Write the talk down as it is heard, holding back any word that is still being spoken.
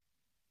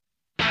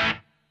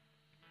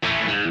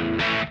G'day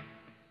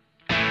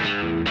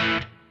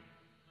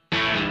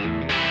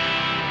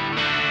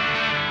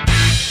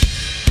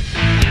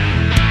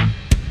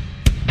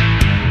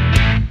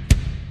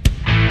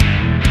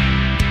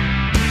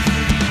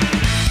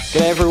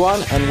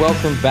everyone, and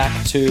welcome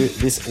back to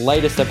this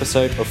latest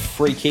episode of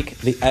Free Kick,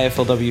 the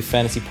AFLW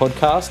Fantasy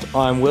Podcast.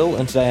 I'm Will,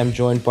 and today I'm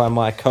joined by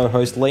my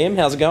co-host Liam.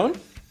 How's it going?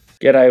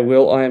 G'day,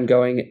 Will. I am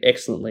going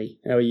excellently.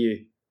 How are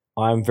you?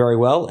 I'm very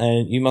well,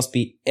 and you must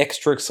be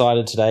extra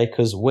excited today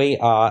because we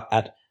are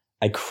at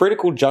a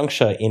critical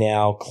juncture in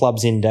our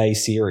Clubs in Day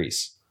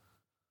series.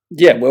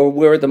 Yeah, well,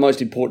 we're at the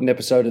most important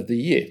episode of the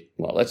year.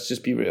 Well, let's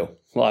just be real.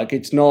 Like,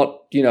 it's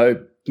not,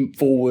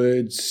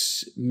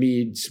 forwards,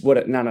 mids,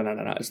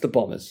 no. It's the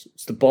Bombers.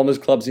 It's the Bombers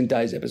Clubs in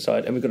Days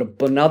episode, and we've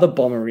got another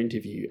Bomber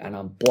interview, and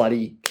I'm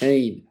bloody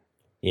keen.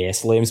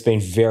 Yes, Liam's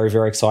been very,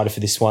 very excited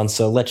for this one,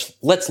 so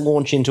let's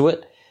launch into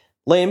it.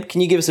 Liam, can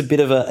you give us a bit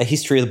of a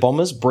history of the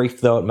Bombers, brief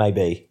though it may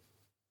be?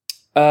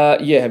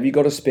 Have you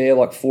got a spare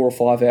 4 or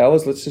 5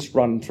 hours? Let's just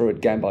run through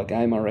it game by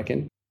game, I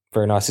reckon.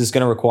 Very nice. This is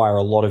going to require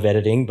a lot of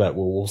editing, but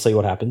we'll see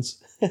what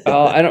happens.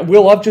 And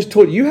Will, I've just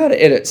taught you how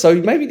to edit, so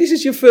maybe this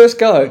is your first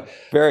go.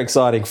 Very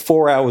exciting.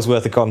 4 hours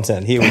worth of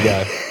content. Here we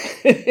go.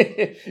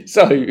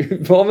 So,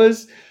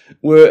 Bombers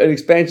were an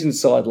expansion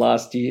side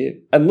last year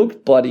and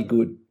looked bloody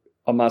good,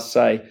 I must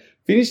say.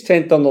 Finished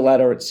 10th on the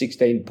ladder at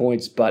 16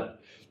 points, but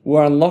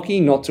were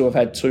unlucky not to have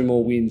had 2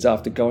 more wins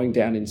after going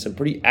down in some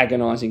pretty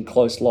agonising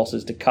close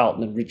losses to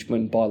Carlton and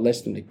Richmond by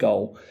less than a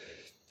goal.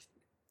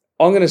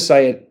 I'm going to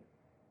say it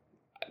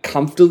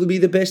comfortably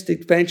the best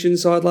expansion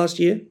side last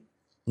year.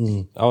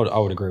 I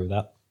would agree with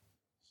that.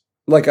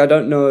 I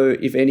don't know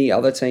if any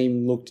other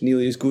team looked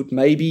nearly as good.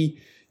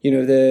 Maybe,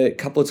 the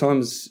couple of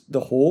times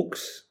the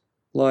Hawks,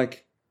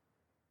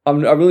 I'm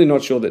really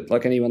not sure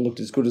that anyone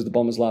looked as good as the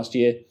Bombers last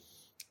year.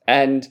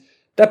 And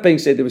that being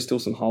said, there were still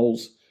some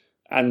holes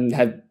and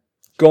have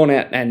gone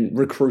out and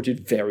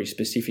recruited very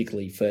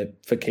specifically for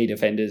key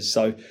defenders.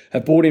 So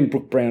have brought in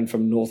Brooke Brown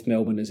from North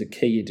Melbourne as a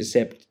key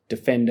intercept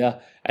defender,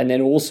 and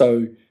then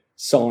also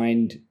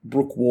signed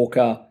Brooke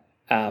Walker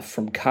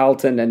from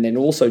Carlton, and then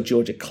also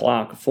Georgia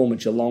Clark, a former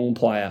Geelong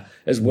player,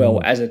 as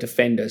well as a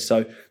defender.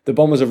 So the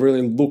Bombers have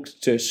really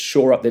looked to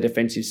shore up their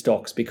defensive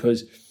stocks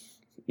because,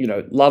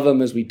 love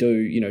them as we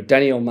do.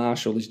 Danielle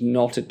Marshall is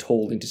not at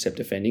all intercept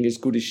defending, as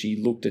good as she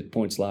looked at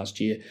points last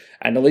year.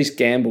 And Elise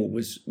Gamble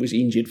was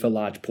injured for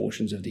large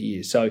portions of the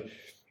year. So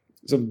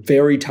it's a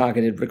very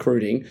targeted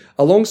recruiting,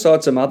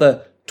 alongside some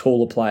other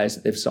taller players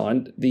that they've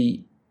signed.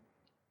 The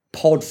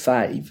pod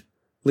fave,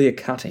 Leah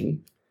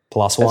Cutting,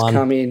 Plus one.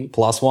 Come in.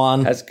 Plus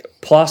one. Has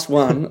plus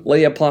one.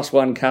 Leah plus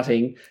one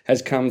Cutting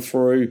has come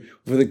through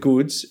for the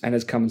goods and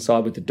has come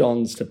inside with the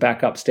Dons to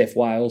back up Steph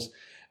Wales.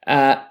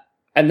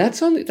 And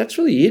that's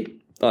really it.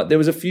 There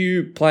was a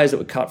few players that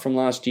were cut from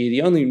last year.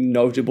 The only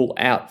notable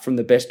out from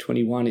the best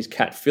 21 is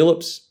Kat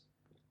Phillips,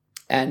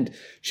 and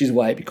she's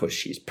away because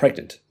she's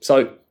pregnant.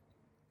 So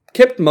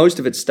kept most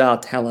of its star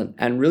talent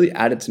and really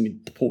added some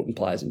important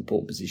players in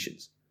important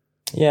positions.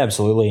 Yeah,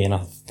 absolutely. And I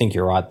think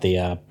you're right.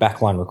 The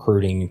backline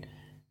recruiting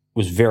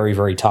was very,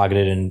 very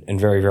targeted and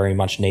very, very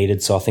much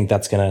needed. So I think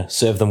that's going to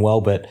serve them well.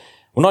 But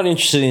we're not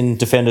interested in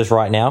defenders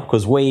right now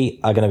because we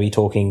are going to be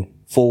talking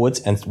forwards,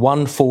 and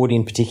one forward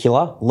in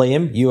particular.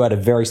 Liam, you had a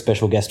very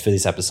special guest for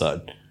this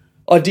episode.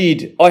 I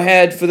did. I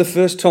had, for the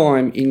first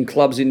time in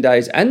Clubs in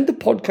Days and the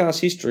podcast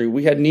history,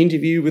 we had an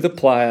interview with a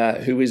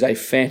player who is a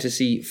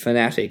fantasy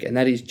fanatic, and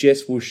that is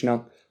Jess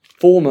Wuetschner,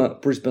 former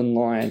Brisbane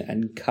Lion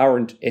and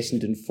current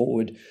Essendon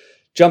forward.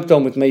 Jumped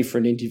on with me for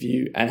an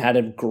interview and had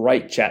a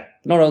great chat,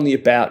 not only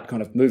about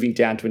kind of moving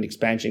down to an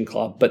expansion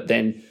club, but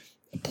then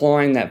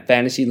applying that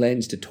fantasy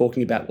lens to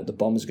talking about what the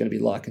Bombers are going to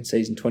be like in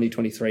season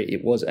 2023.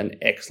 It was an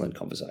excellent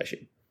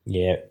conversation.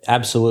 Yeah,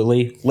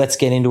 absolutely. Let's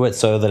get into it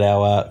so that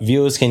our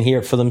viewers can hear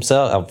it for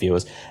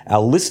themselves.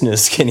 Our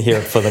listeners can hear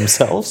it for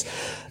themselves.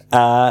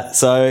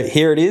 So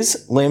here it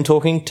is, Liam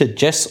talking to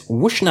Jess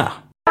Wuetschner.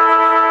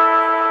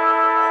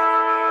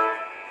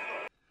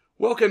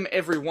 Welcome,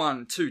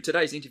 everyone, to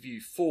today's interview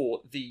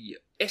for the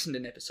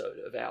Essendon episode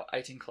of our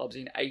 18 Clubs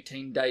in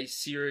 18 Days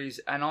series,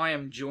 and I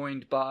am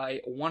joined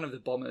by one of the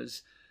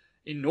Bombers'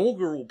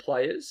 inaugural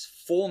players,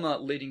 former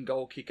leading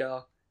goal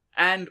kicker,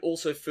 and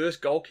also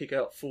first goal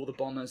kicker for the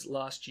Bombers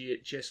last year,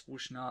 Jess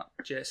Wuetschner.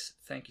 Jess,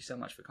 thank you so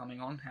much for coming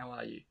on. How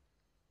are you?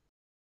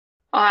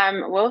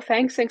 Well,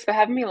 thanks. Thanks for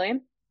having me,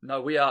 Liam.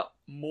 No, we are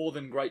more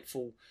than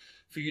grateful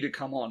for you to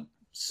come on.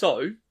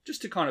 So,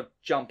 just to kind of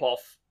jump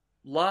off,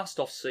 last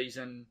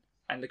off-season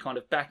and the kind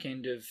of back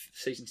end of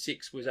season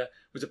 6 was a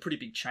pretty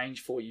big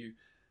change for you.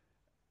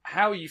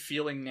 How are you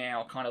feeling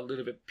now, kind of a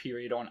little bit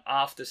period on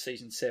after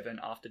season 7,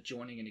 after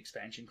joining an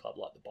expansion club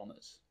like the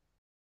Bombers?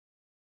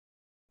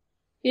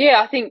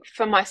 Yeah, I think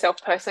for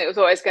myself personally, it was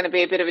always going to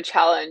be a bit of a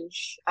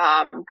challenge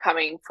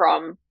coming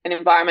from an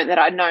environment that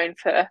I'd known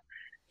for,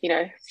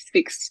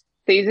 6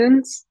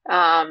 seasons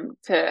to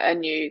a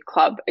new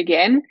club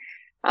again.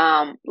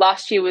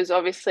 Last year was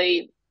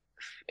obviously,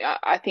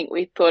 I think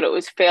we thought it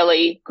was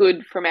fairly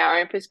good from our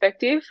own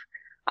perspective.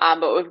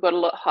 but we've got a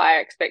lot higher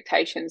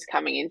expectations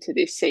coming into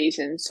this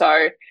season.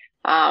 So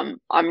I'm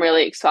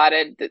really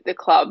excited that the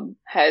club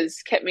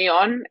has kept me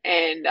on,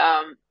 and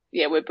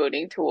we're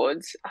building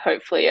towards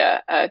hopefully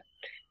a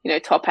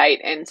top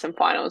 8 and some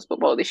finals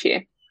football this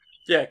year.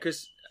 Yeah,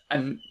 because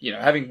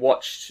having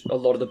watched a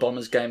lot of the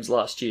Bombers games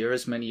last year,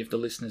 as many of the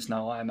listeners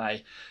know, I am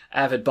a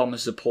avid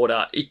Bombers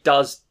supporter. It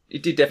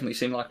did definitely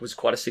seem like it was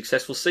quite a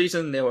successful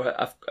season. There were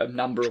a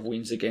number of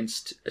wins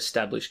against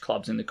established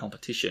clubs in the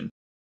competition.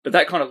 But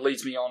that kind of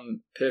leads me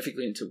on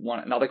perfectly into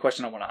another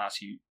question I want to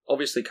ask you.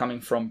 Obviously, coming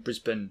from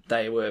Brisbane,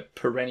 they were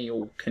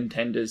perennial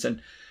contenders,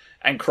 and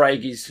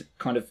Craig is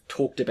kind of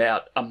talked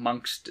about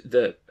amongst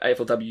the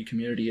AFLW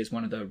community as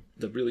one of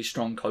the really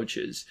strong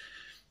coaches.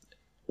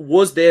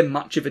 Was there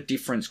much of a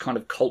difference kind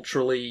of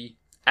culturally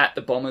at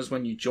the Bombers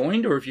when you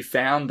joined, or have you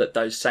found that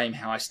those same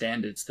high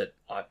standards that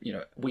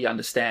we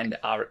understand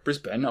are at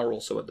Brisbane are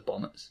also at the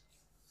Bombers?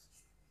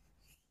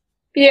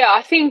 Yeah,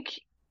 I think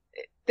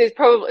it's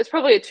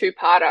probably a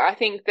two-parter. I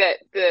think that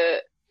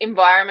the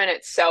environment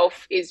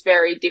itself is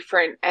very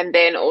different, and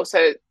then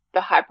also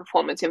the high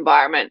performance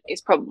environment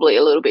is probably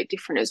a little bit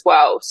different as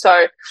well.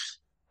 So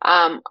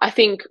I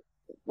think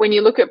when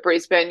you look at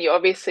Brisbane, you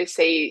obviously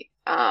see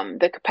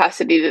the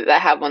capacity that they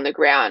have on the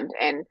ground,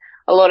 and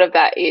a lot of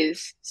that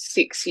is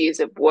 6 years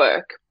of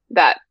work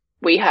that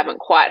we haven't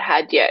quite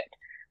had yet.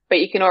 But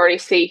you can already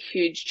see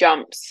huge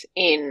jumps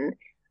in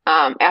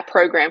our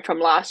program from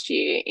last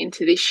year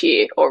into this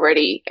year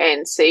already,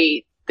 and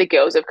see the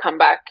girls have come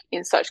back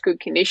in such good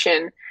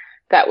condition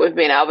that we've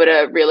been able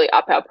to really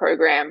up our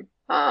program,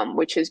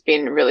 which has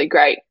been really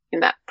great in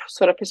that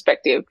sort of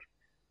perspective.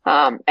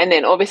 And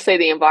then obviously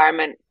the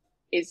environment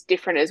is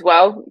different as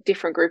well,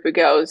 different group of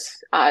girls,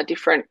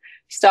 different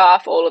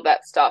staff, all of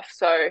that stuff.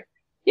 So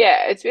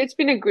yeah, it's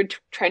been a good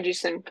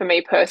transition for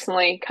me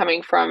personally,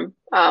 coming from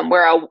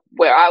where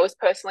I was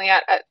personally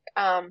at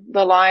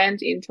the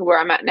Lions into where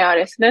I'm at now at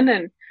Essendon,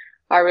 and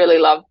I really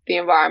love the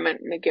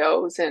environment and the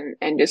girls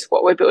and just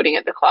what we're building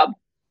at the club.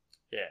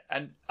 Yeah,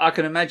 and I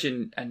can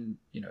imagine, and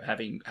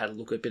having had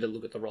a bit of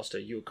look at the roster,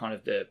 you were kind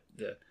of the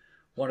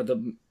one of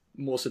the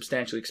more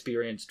substantially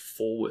experienced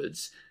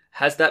forwards.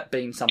 Has that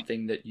been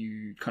something that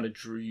you kind of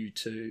drew you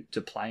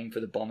to playing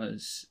for the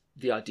Bombers?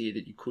 The idea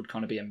that you could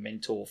kind of be a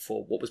mentor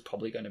for what was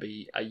probably going to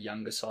be a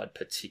younger side,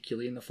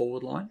 particularly in the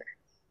forward line?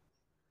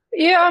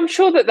 Yeah, I'm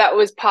sure that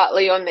was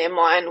partly on their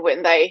mind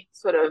when they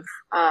sort of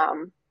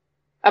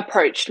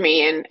approached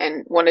me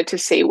and wanted to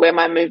see where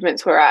my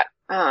movements were at,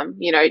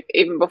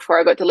 even before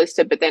I got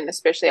delisted, but then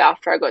especially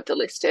after I got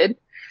delisted.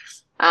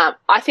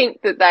 I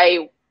think that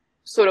they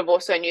sort of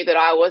also knew that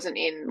I wasn't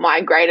in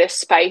my greatest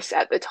space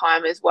at the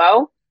time as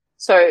well.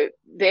 So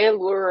their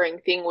luring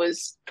thing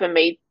was for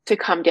me to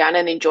come down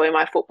and enjoy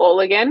my football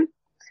again.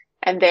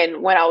 And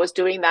then when I was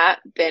doing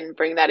that, then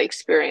bring that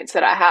experience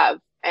that I have.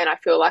 And I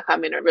feel like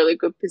I'm in a really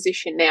good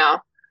position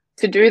now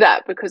to do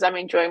that because I'm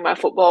enjoying my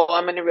football.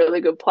 I'm in a really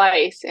good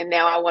place. And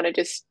now I want to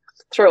just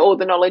throw all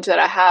the knowledge that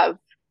I have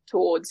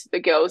towards the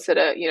girls that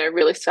are,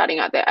 really starting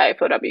out their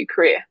AFLW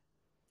career.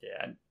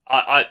 Yeah. And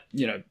I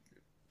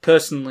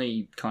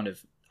personally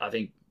I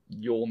think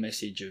your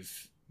message of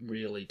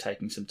really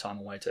taking some time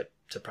away to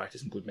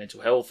practice some good mental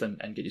health and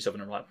get yourself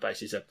in the right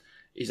place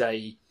is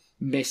a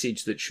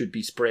message that should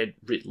be spread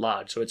writ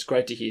large. So it's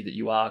great to hear that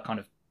you are kind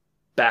of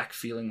back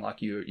feeling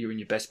like you're in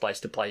your best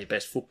place to play your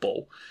best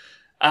football.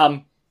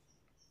 And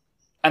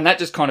that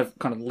just kind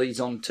of leads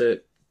on to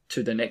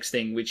the next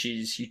thing, which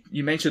is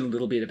you mentioned a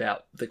little bit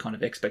about the kind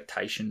of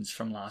expectations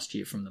from last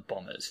year from the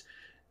Bombers.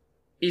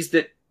 Is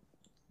that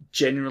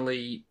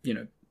generally,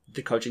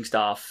 the coaching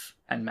staff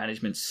and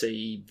management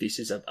see this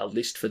as a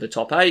list for the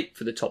top 8,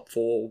 for the top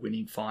 4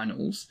 winning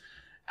finals?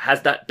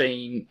 Has that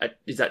been,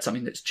 is that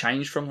something that's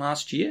changed from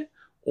last year?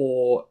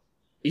 Or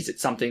is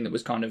it something that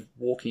was kind of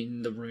walk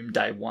in the room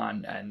day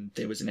one and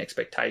there was an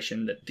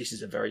expectation that this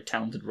is a very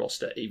talented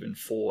roster even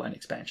for an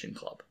expansion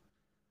club?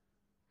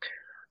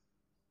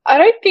 I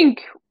don't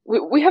think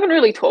we haven't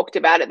really talked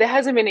about it. There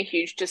hasn't been a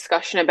huge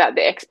discussion about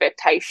the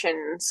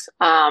expectations.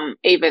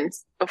 Even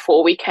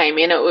before we came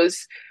in, it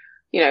was,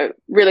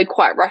 really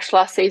quite rushed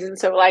last season.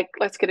 So we're like,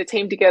 let's get a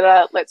team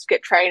together. Let's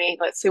get training.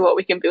 Let's see what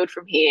we can build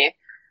from here.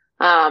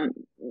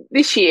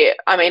 This year,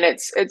 I mean,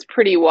 it's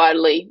pretty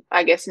widely,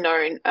 I guess,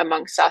 known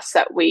amongst us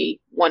that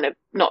we want to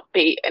not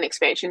be an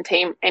expansion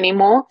team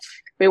anymore.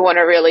 We want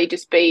to really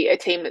just be a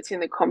team that's in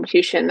the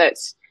competition,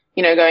 that's,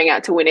 going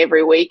out to win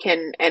every week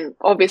and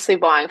obviously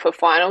vying for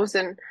finals.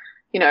 And,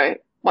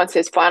 once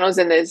there's finals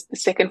and there's the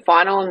second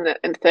final and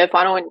the third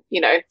final, and,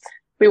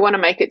 we want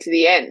to make it to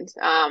the end.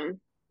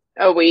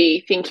 Are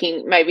we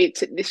thinking maybe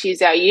this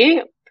year's our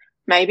year?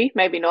 Maybe,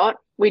 maybe not.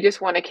 We just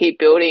want to keep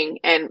building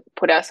and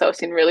put ourselves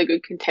in really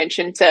good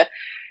contention to,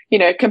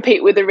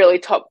 compete with the really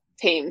top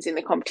teams in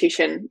the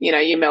competition,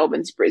 your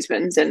Melbourne's,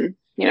 Brisbane's, and,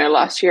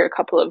 last year a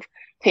couple of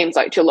teams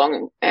like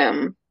Geelong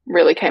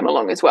really came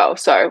along as well.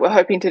 So we're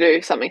hoping to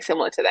do something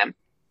similar to them.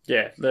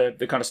 Yeah,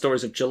 the kind of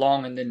stories of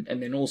Geelong and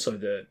then also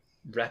the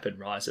rapid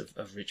rise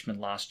of Richmond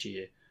last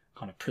year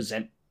kind of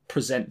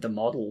present the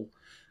model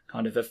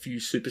kind of a few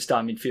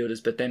superstar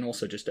midfielders, but then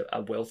also just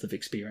a wealth of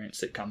experience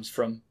that comes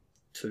from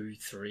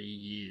 2-3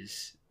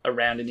 years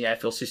around in the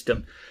AFL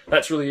system.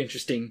 That's really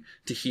interesting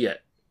to hear.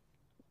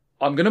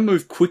 I'm going to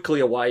move quickly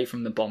away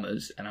from the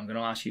Bombers, and I'm going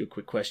to ask you a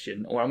quick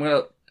question, or I'm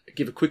going to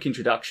give a quick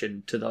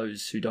introduction to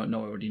those who don't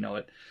know already know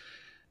it.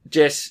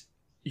 Jess,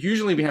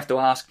 usually we have to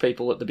ask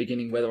people at the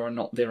beginning whether or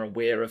not they're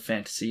aware of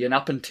fantasy, and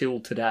up until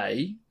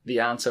today, the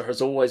answer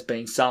has always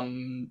been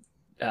some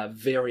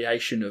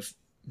variation of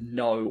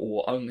no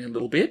or only a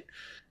little bit.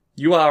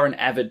 You are an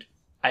avid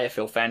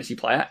AFL fantasy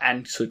player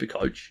and super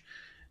coach.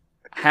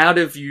 How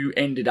have you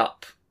ended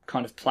up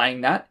kind of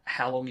playing that?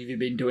 How long have you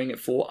been doing it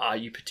for? Are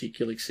you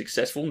particularly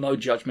successful? No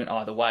judgment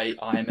either way.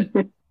 I am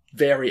a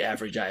very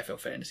average AFL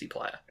fantasy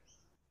player.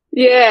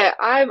 Yeah,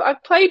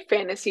 I've played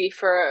fantasy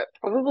for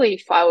probably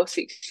 5 or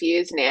 6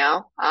 years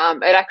now.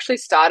 It actually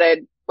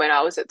started when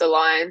I was at the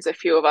Lions. A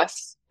few of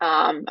us,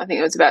 I think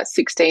it was about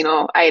 16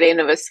 or 18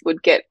 of us,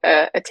 would get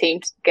a team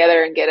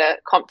together and get a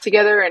comp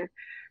together, and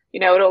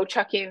we'd all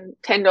chuck in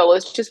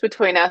 $10 just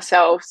between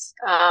ourselves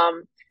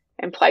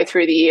and play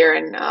through the year.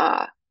 And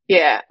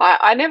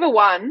I never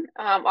won.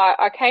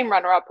 I came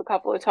runner-up a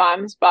couple of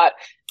times, but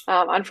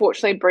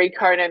unfortunately, Brie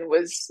Conan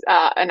was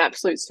an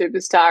absolute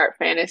superstar at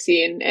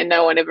fantasy, and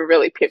no one ever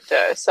really pipped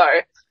her. So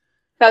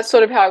that's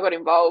sort of how I got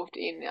involved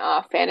in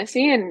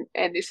fantasy, and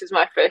this is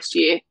my first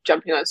year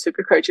jumping on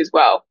Supercoach as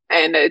well,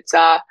 and it's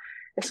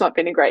not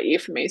been a great year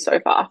for me so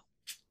far.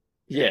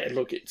 Yeah,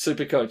 look,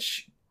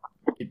 Supercoach,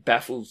 it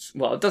baffles.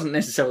 Well, it doesn't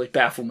necessarily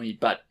baffle me,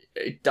 but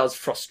it does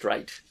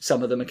frustrate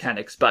some of the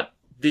mechanics. But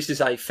this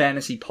is a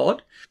fantasy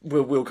pod.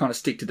 We'll kind of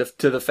stick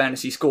to the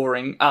fantasy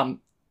scoring.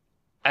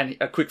 And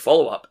a quick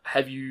follow-up,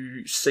 have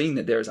you seen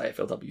that there is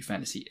AFLW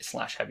fantasy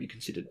 / have you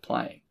considered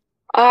playing?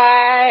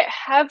 I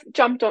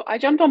jumped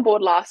on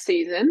board last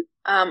season,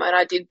 and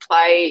I did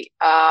play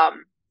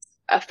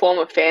a form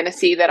of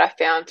fantasy that I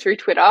found through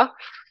Twitter.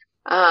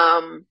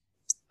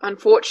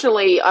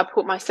 Unfortunately, I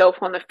put myself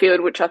on the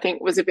field, which I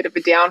think was a bit of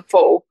a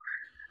downfall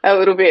a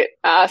little bit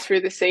through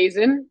the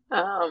season,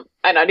 and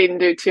I didn't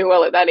do too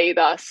well at that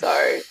either.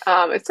 So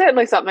it's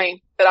certainly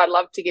something that I'd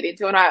love to get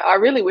into, and I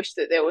really wish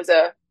that there was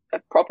a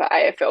proper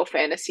AFL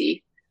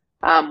fantasy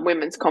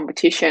women's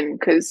competition,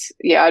 because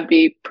I'd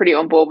be pretty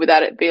on board with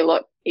that. It'd be a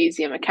lot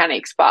easier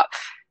mechanics, but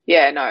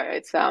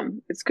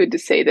it's good to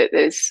see that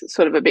there's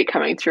sort of a bit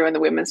coming through on the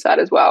women's side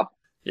as well.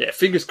 Yeah,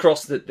 fingers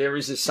crossed that there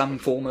is some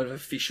form of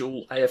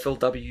official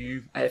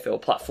AFLW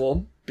AFL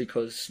platform,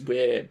 because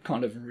we're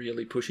kind of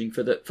really pushing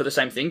for the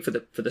same thing, for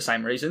the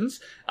same reasons.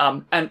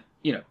 And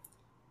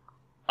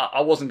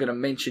I wasn't going to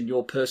mention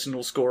your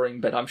personal scoring,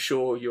 but I'm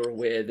sure you're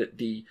aware that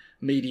the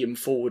medium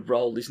forward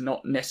role is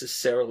not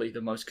necessarily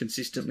the most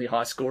consistently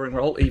high scoring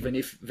role, even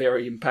if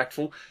very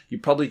impactful. You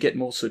probably get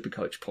more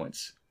Supercoach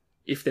points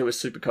if there was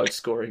Supercoach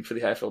scoring for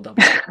the AFLW.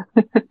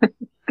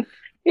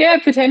 Yeah,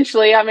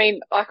 potentially. I mean,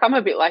 I'm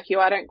a bit like you.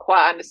 I don't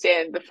quite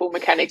understand the full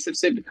mechanics of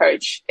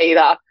Supercoach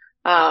either.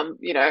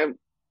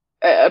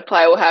 A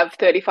player will have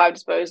 35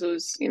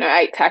 disposals,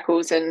 8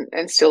 tackles,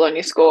 and still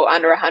only score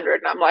under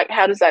 100. And I'm like,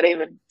 how does that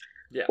even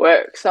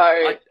work? So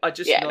I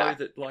just know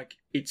that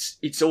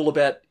it's all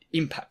about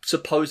impact,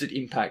 supposed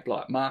impact,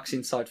 like marks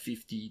inside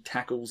 50,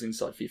 tackles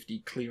inside 50,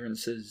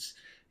 clearances,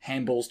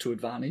 handballs to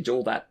advantage,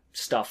 all that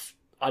stuff.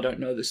 I don't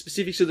know the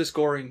specifics of the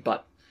scoring,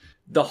 but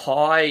the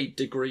high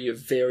degree of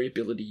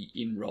variability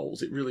in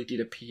roles, it really did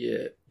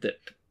appear that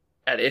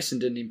at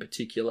Essendon in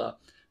particular,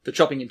 the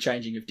chopping and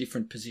changing of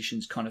different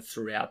positions kind of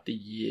throughout the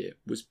year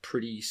was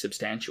pretty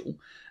substantial.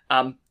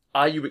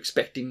 Are you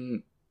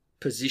expecting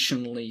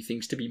positionally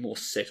things to be more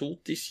settled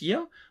this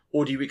year,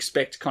 or do you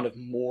expect kind of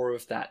more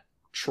of that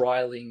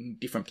trialing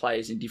different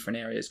players in different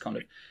areas? Kind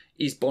of,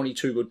 is Bonnie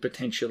Toogood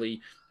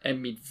potentially a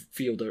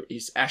midfielder?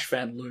 Is Ash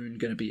Van Loon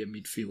going to be a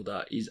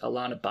midfielder? Is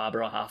Alana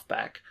Barber a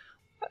halfback?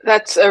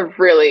 That's a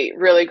really,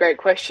 really great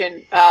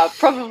question.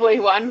 Probably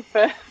one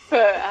for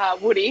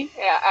Woody,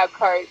 our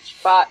coach.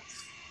 But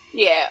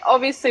yeah,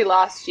 obviously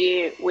last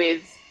year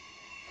with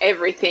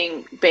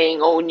everything being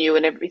all new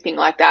and everything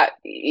like that,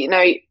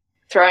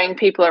 throwing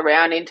people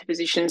around into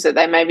positions that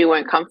they maybe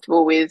weren't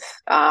comfortable with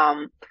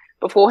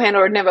beforehand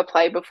or had never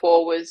played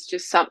before was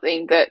just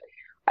something that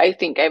I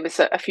think gave us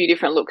a few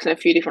different looks and a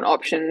few different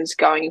options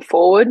going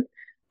forward.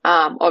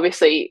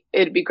 Obviously,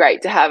 it'd be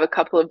great to have a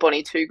couple of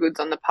Bonnie Toogoods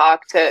on the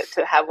park to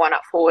have one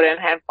up forward and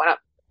have one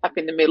up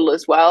in the middle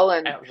as well.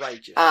 And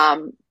outrageous,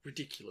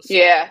 ridiculous.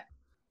 Yeah.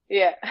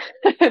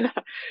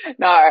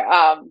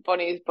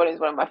 Bonnie's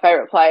one of my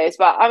favourite players.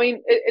 But I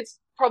mean, it's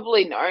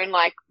probably known.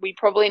 Like, we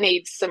probably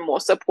need some more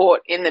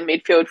support in the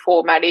midfield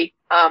for Maddie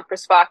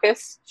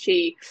Prasparkas.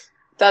 She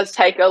does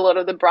take a lot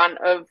of the brunt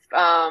of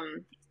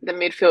the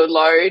midfield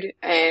load,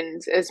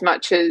 and as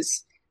much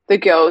as the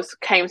girls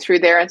came through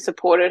there and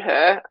supported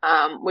her,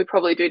 we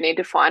probably do need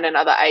to find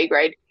another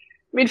A-grade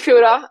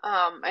midfielder.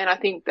 And I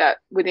think that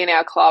within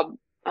our club,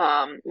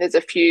 there's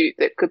a few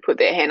that could put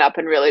their hand up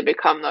and really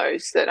become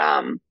those that,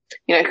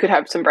 could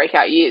have some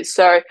breakout years.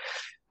 So,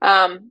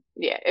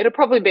 it'll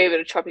probably be a bit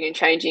of chopping and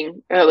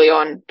changing early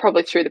on,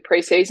 probably through the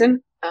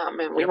preseason.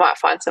 and we might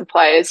find some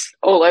players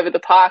all over the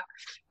park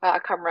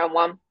come round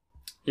one.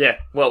 Yeah,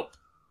 well,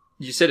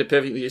 you said it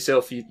perfectly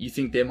yourself. You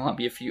think there might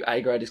be a few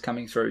A-graders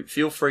coming through.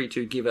 Feel free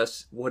to give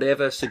us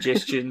whatever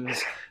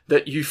suggestions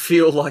that you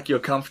feel like you're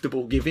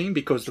comfortable giving,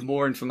 because the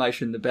more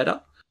information, the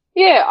better.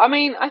 Yeah, I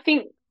mean, I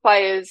think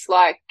players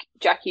like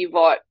Jackie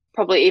Vaught,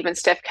 probably even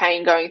Steph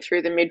Kane going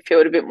through the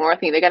midfield a bit more, I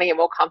think they're going to get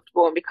more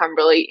comfortable and become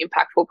really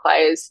impactful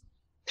players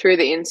through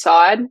the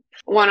inside.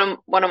 One of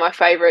my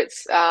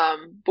favourites,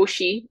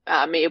 Bushy,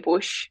 Mia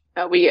Bush,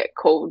 we get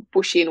called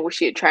Bushy and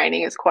Wushy at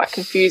training. It's quite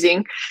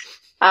confusing.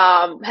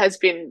 Has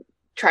been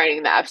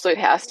training the absolute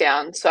house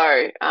down. So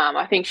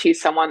I think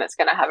she's someone that's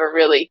going to have a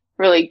really,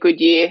 really good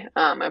year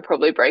and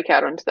probably break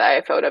out onto the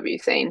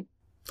AFLW scene.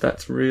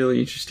 That's really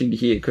interesting to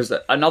hear, because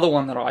another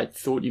one that I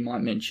thought you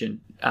might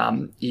mention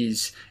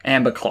is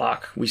Amber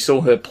Clark. We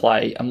saw her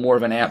play a more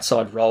of an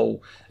outside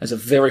role as a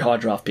very high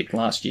draft pick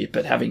last year,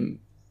 but having,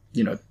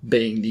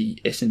 being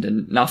the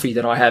Essendon nuffy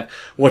that I have,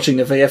 watching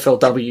the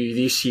VFLW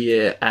this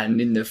year,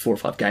 and in the 4 or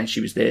 5 games she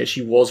was there,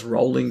 she was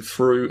rolling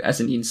through as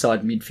an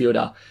inside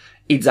midfielder.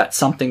 Is that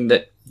something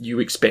that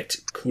you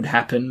expect could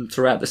happen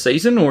throughout the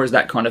season, or is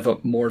that kind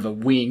of more of a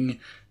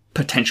wing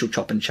potential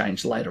chop and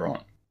change later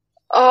on?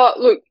 Oh,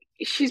 look,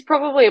 she's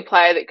probably a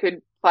player that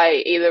could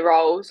play either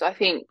roles. I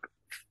think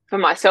for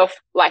myself,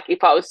 like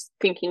if I was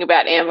thinking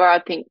about Amber, I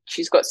think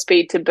she's got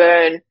speed to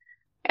burn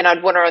and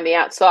I'd want her on the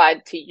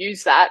outside to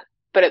use that.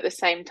 But at the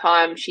same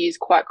time, she's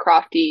quite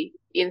crafty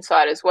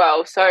inside as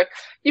well. So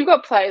you've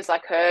got players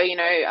like her,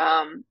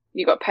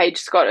 you've got Paige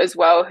Scott as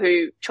well,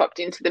 who chopped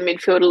into the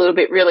midfield a little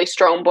bit, really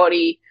strong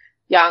body,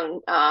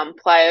 young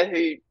player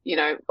who,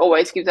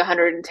 always gives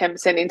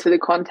 110% into the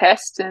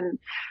contest. And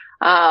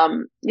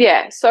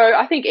so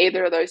I think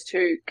either of those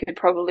two could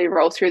probably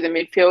roll through the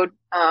midfield,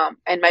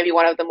 and maybe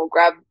one of them will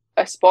grab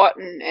a spot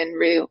and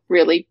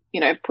really,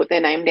 put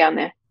their name down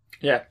there.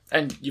 Yeah,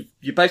 and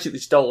you basically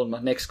stolen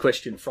my next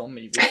question from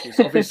me, which is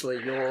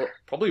obviously you're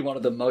probably one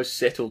of the most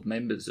settled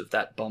members of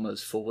that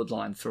Bombers forward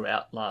line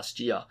throughout last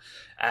year,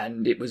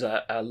 and it was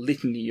a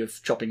litany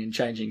of chopping and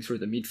changing through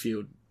the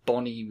midfield.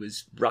 Bonnie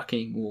was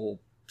rucking or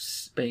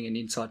being an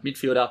inside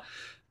midfielder.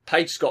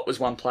 Paige Scott was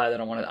one player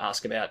that I wanted to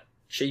ask about.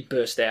 She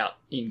burst out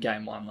in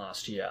Game 1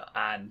 last year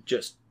and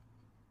just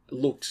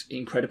looked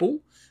incredible,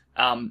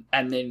 and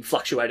then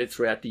fluctuated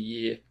throughout the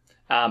year.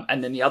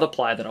 And then the other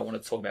player that I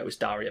wanted to talk about was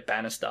Daria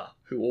Bannister,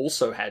 who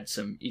also had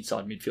some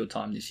inside midfield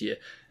time this year.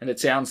 And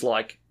it sounds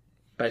like,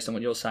 based on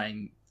what you're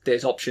saying,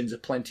 there's options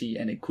aplenty,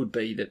 and it could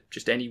be that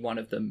just any one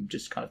of them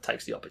just kind of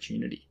takes the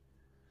opportunity.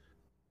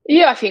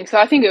 Yeah, I think so.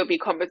 I think it would be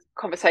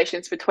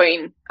conversations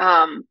between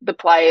the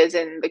players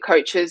and the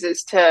coaches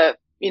as to,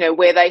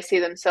 where they see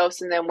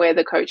themselves and then where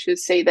the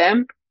coaches see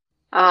them.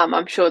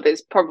 I'm sure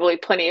there's probably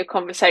plenty of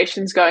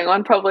conversations going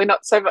on, probably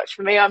not so much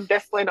for me. I'm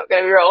definitely not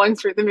going to be rolling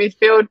through the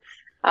midfield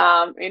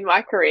in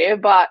my career.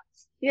 But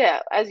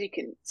yeah, as you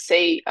can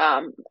see,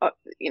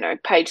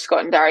 Paige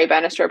Scott and Daria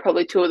Bannister are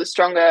probably two of the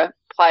stronger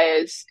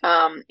players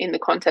in the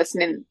contest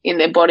and in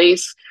their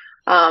bodies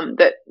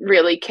that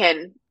really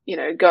can,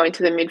 go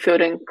into the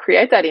midfield and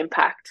create that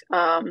impact.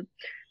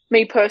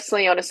 Me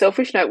personally, on a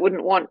selfish note,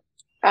 wouldn't want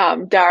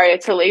Daria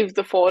to leave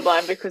the forward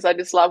line, because I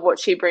just love what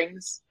she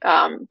brings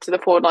to the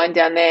forward line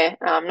down there,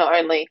 not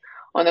only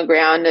on the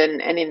ground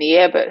and in the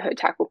air, but her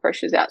tackle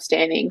pressure is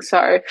outstanding.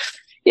 So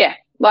yeah,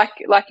 like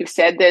you've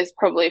said, there's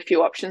probably a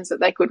few options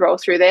that they could roll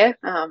through there.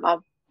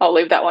 I'll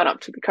leave that one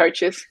up to the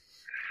coaches.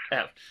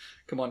 Yeah.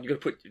 Come on,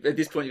 at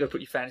this point, you've got to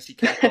put your fantasy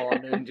cap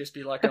on and just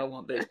be like, I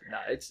want this. No,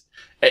 it's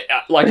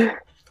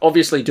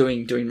obviously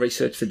doing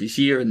research for this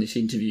year and this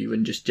interview,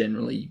 and just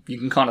generally, you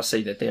can kind of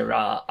see that there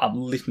are a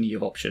litany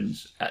of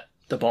options at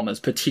the Bombers,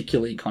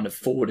 particularly kind of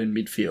forward and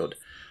midfield.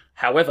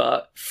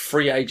 However,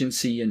 free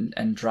agency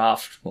and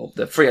draft,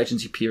 the free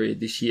agency period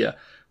this year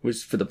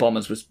for the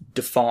Bombers was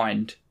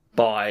defined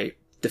by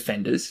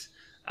defenders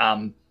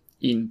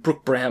in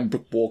Brooke Brown,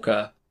 Brooke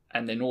Walker,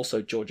 and then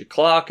also Georgia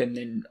Clark, and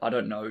then I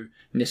don't know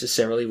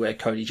necessarily where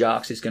Cody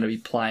Jarks is going to be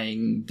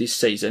playing this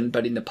season,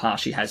 but in the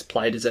past she has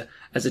played as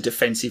a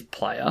defensive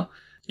player.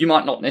 You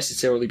might not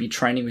necessarily be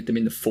training with them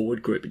in the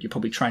forward group, but you're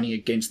probably training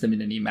against them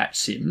in any match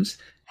sims.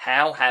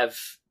 How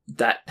has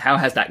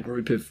that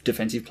group of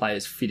defensive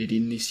players fitted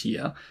in this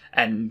year,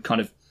 and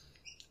kind of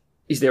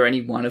is there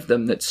any one of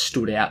them that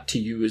stood out to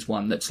you as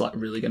one that's like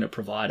really going to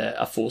provide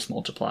a force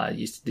multiplier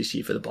this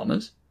year for the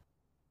Bombers?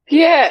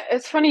 Yeah,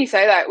 it's funny you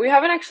say that. We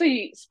haven't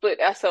actually split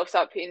ourselves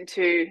up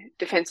into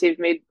defensive,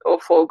 mid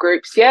or forward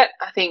groups yet.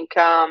 I think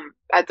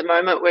at the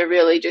moment we're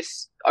really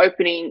just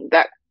opening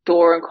that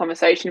door and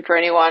conversation for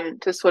anyone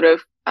to sort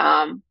of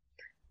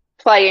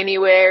play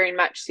anywhere in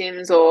match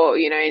sims or,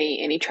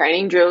 any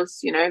training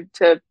drills,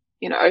 to,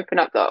 open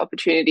up the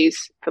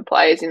opportunities for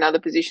players in other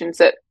positions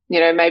that,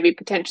 maybe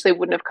potentially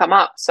wouldn't have come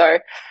up. So,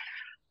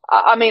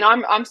 I mean,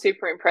 I'm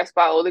super impressed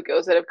by all the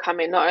girls that have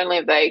come in. Not only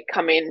have they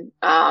come in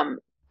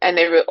and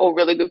they're all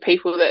really good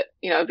people that,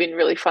 have been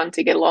really fun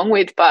to get along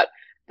with, but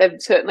they've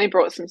certainly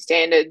brought some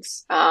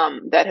standards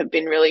that have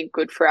been really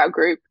good for our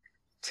group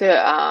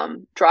to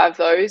drive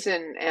those.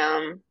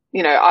 And,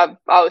 I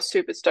was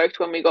super stoked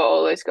when we got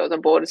all those girls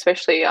on board,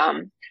 especially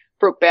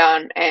Brooke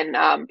Bowen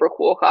and Brooke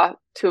Walker,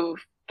 two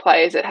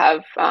players that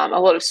have a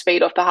lot of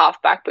speed off the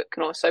halfback, but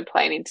can also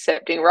play an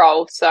intercepting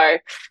role. So,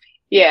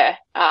 yeah,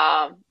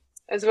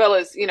 as well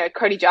as,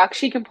 Cody Jack,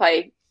 she can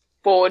play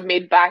forward,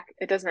 mid, back.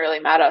 It doesn't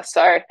really matter.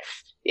 So,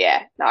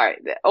 yeah, no,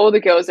 all the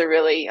girls are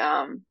really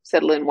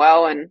settling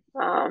well. And,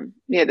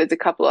 there's a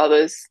couple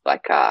others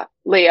like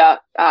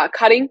Leah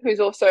Cutting, who's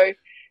also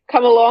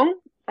come along.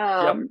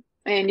 And,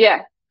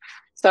 yeah,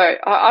 so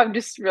I'm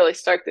just really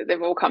stoked that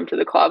they've all come to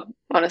the club,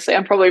 honestly.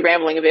 I'm probably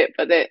rambling a bit,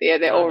 but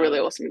they're all really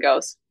awesome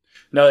girls.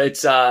 No,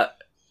 it's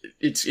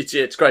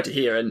great to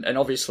hear. And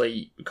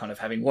obviously, kind of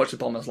having watched the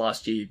Bombers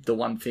last year, the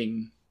one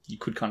thing you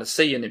could kind of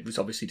see, and it was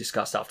obviously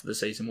discussed after the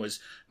season, was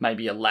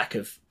maybe a lack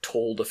of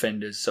tall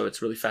defenders. So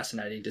it's really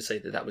fascinating to see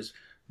that was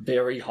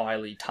very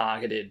highly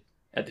targeted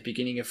at the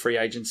beginning of free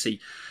agency.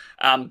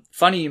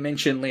 Funny you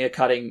mentioned Leah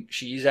Cutting.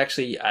 She is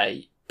actually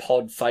a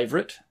pod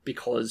favourite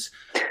because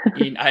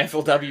in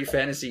AFLW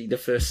Fantasy, the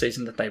first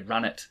season that they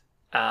run it,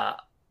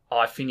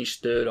 I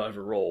finished third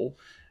overall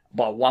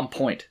by 1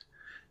 point.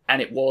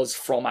 And it was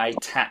from a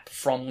tap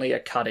from Leah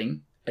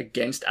Cutting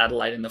against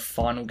Adelaide in the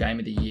final game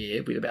of the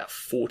year with about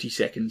 40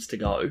 seconds to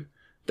go.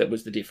 That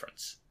was the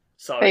difference.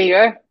 So there you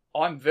go.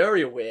 I'm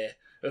very aware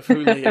of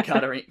who Leah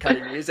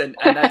Cutting is. And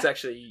that's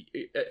actually,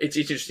 it's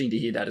interesting to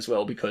hear that as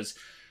well, because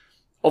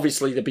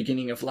obviously the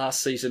beginning of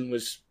last season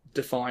was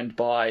defined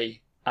by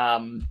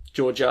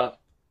Georgia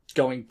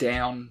going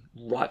down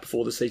right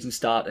before the season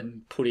start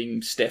and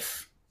putting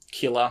Steph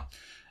Killer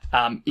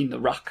in the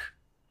ruck,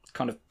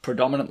 kind of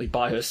predominantly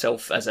by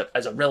herself as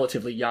a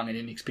relatively young and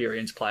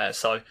inexperienced player.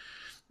 So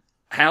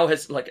how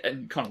has,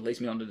 and kind of leads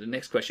me on to the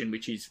next question,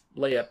 which is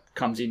Leah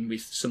comes in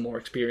with some more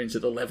experience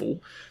at the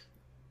level.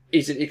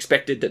 Is it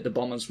expected that the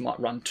Bombers might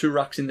run 2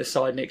 rucks in the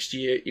side next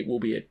year? It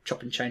will be a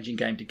chop and changing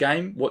game to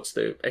game. What's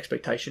the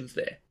expectations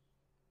there?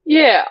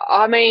 Yeah,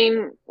 I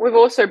mean, we've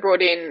also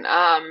brought in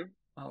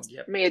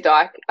Matilda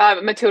Dyke.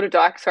 Matilda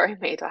Dyke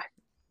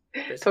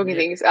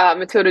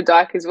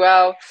as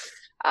well.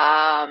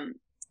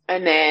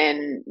 And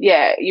then,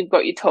 you've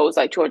got your tools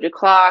like Georgia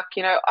Clark.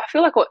 I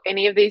feel like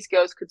any of these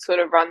girls could sort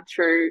of run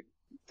through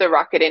the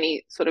ruck at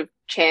any sort of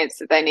chance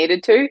that they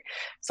needed to.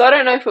 So I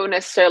don't know if it will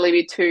necessarily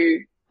be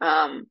two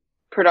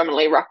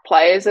predominantly ruck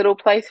players that will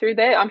play through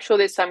there. I'm sure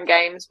there's some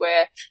games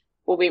where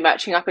we'll be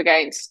matching up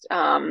against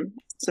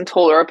some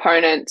taller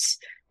opponents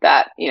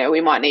that,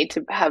 we might need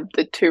to have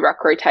the 2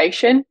 ruck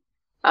rotation.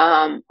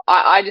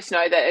 I just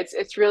know that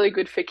it's really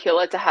good for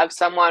Killer to have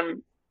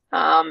someone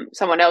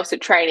else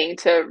at training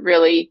to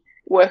really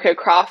work her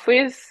craft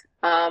with.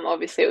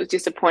 Obviously, it was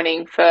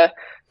disappointing for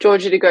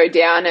Georgia to go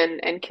down,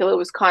 and Killer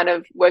was kind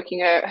of working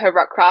her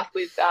ruck craft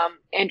with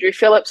Andrew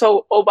Phillips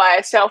all by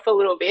herself a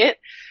little bit.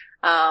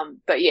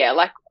 But yeah,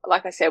 like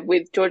I said,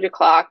 with Georgia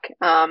Clark,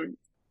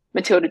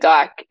 Matilda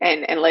Dyke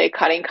and Leah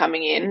Cutting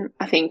coming in,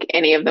 I think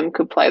any of them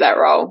could play that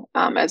role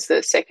as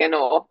the second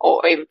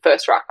or even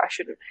first ruck. I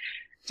shouldn't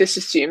just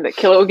assume that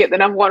Killer will get the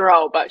number 1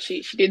 role, but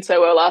she did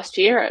so well last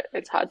year.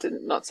 It's hard to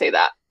not see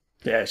that.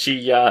 Yeah,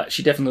 she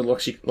definitely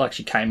looks like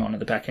she came on at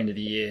the back end of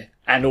the year,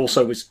 and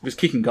also was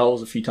kicking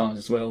goals a few times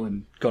as well,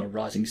 and got a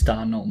rising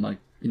star nom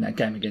in that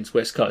game against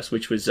West Coast,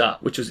 which was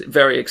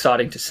very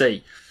exciting to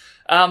see.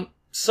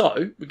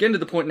 So we're getting to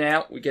the point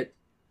now. We get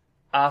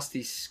asked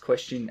this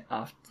question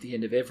after the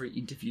end of every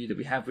interview that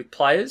we have with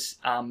players,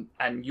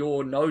 and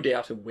you're no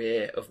doubt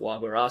aware of why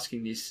we're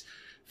asking this.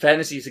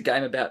 Fantasy is a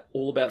game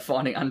all about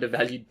finding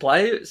undervalued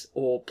players,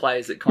 or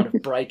players that kind of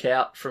break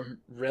out from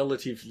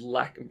relative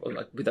lack,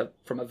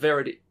 from a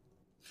very,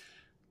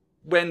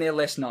 when they're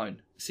less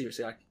known.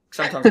 Seriously,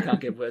 sometimes I can't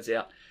get words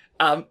out.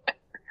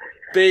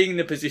 Being in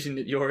the position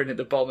that you're in at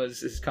the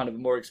Bombers as kind of a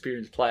more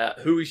experienced player,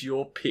 who is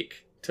your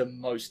pick to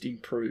most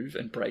improve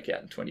and break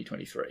out in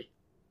 2023?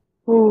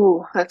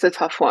 Ooh, that's a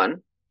tough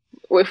one.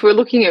 If we're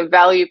looking at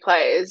value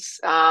players,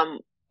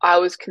 I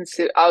was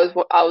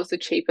the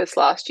cheapest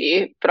last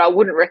year, but I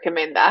wouldn't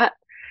recommend that.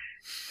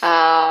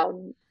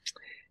 No,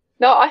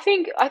 I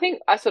think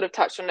I sort of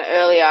touched on it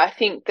earlier. I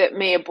think that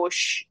Mia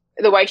Bush,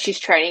 the way she's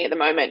training at the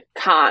moment,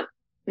 can't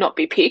not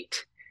be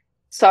picked.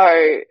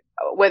 So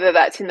whether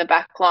that's in the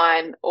back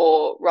line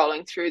or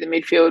rolling through the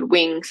midfield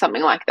wing,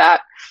 something like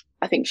that,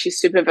 I think she's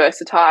super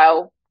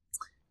versatile.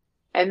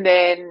 And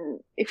then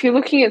if you're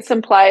looking at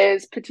some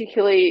players,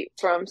 particularly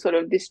from sort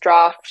of this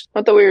draft,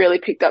 not that we really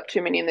picked up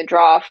too many in the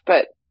draft,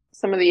 but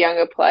some of the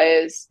younger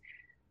players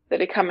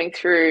that are coming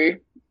through.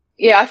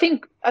 Yeah, I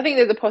think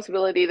there's a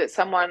possibility that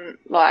someone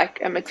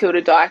like a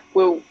Matilda Dyke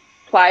will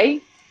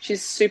play.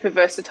 She's super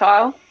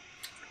versatile.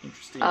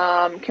 Interesting.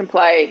 Can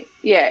play,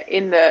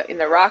 in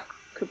the ruck,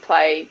 could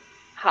play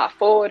half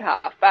forward,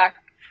 half back.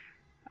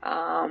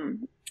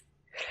 And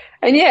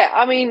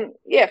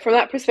from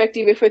that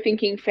perspective, if we're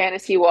thinking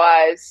fantasy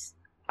wise,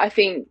 I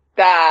think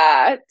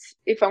that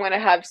if I'm going to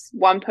have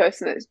one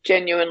person that's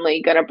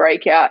genuinely going to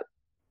break out,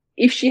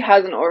 if she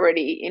hasn't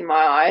already in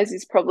my eyes,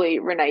 is probably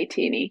Renee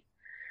Tierney.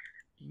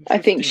 I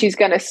think she's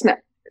going to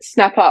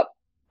snap up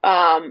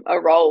a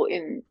role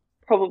in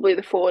probably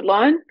the forward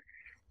line.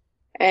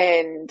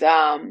 And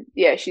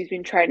she's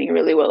been training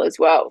really well as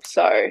well.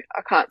 So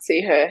I can't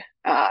see her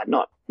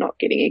not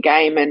getting a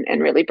game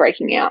and really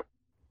breaking out.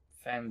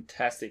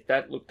 Fantastic.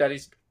 That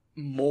is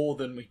more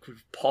than we could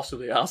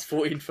possibly ask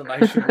for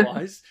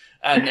information-wise.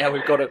 And now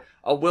we've got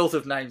a wealth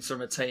of names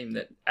from a team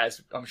that,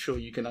 as I'm sure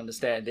you can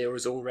understand, there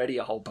is already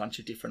a whole bunch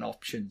of different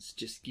options,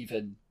 just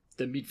given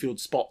the midfield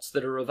spots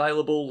that are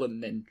available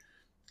and then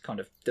kind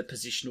of the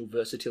positional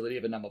versatility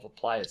of a number of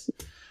players.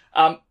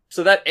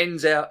 So that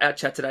ends our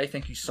chat today.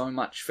 Thank you so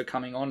much for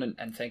coming on,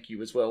 and thank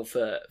you as well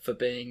for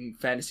being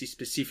fantasy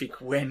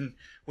specific when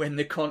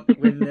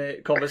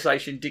the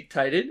conversation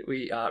dictated.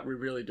 We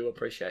really do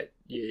appreciate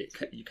you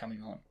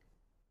coming on.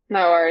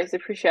 No worries,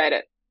 appreciate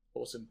it.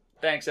 Awesome.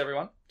 Thanks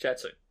everyone.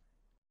 Chat soon.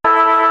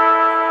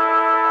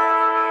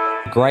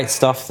 Great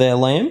stuff there,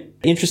 Liam.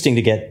 Interesting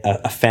to get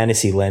a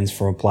fantasy lens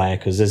from a player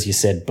because, as you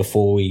said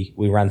before we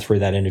ran through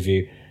that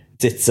interview,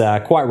 it's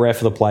quite rare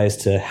for the players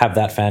to have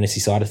that fantasy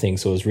side of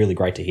things, so it was really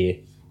great to hear.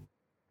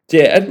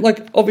 Yeah,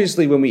 and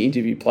obviously when we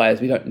interview players,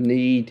 we don't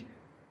need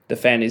the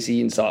fantasy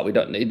insight. We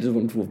don't need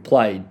them to have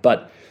played,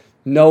 but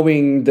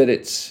knowing that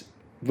it's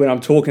when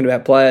I'm talking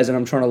about players and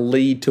I'm trying to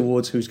lead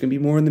towards who's going to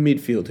be more in the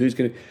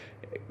midfield,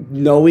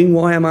 knowing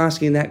why I'm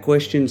asking that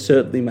question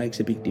certainly makes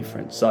a big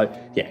difference. So,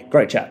 yeah,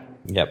 great chat.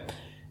 Yep.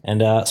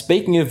 And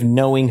speaking of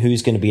knowing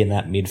who's going to be in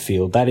that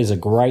midfield, that is a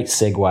great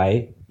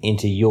segue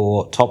into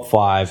your top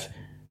 5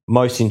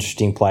 most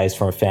interesting players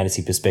from a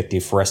fantasy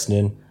perspective for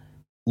Essendon.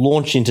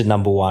 Launch into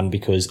number 1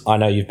 because I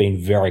know you've been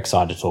very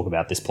excited to talk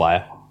about this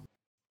player.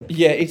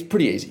 Yeah, it's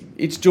pretty easy.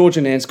 It's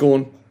Georgia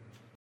Nanscorn.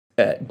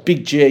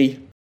 Big G.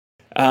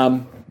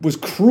 Was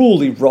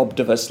cruelly robbed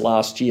of us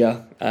last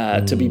year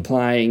to be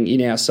playing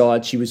in our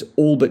side. She was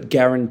all but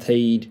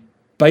guaranteed,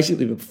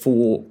 basically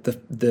before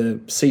the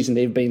season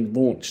they've been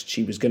launched,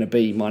 she was going to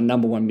be my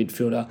number 1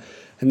 midfielder.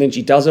 And then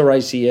she does her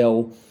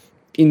ACL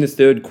in the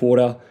third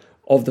quarter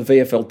of the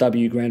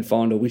VFLW Grand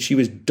Final, which she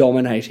was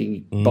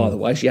dominating, by the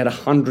way. She had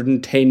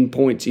 110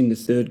 points in the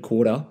third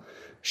quarter.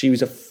 She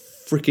was a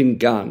freaking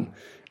gun.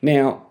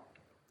 Now,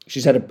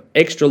 she's had an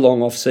extra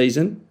long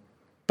off-season,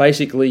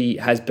 basically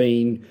has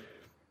been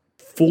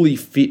fully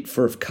fit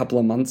for a couple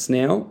of months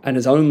now and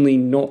has only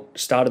not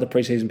started the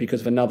preseason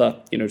because of another,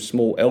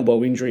 small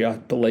elbow injury, I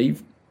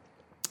believe.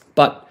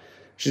 But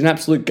she's an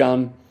absolute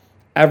gun.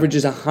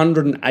 Averages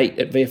 108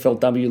 at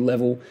VFLW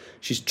level.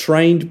 She's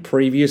trained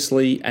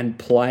previously and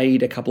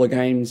played a couple of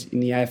games in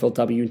the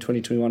AFLW in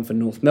 2021 for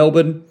North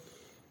Melbourne.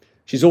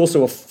 She's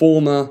also a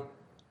former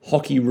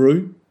hockey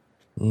roo.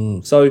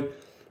 So,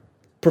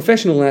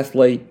 professional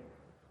athlete,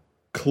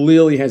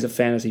 clearly has a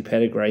fantasy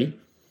pedigree.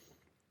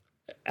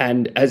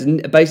 And I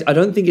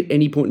don't think at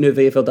any point in her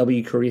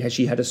VFLW career has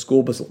she had a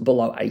score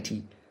below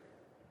 80.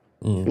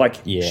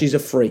 She's a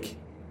freak.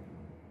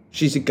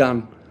 She's a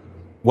gun.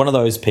 One of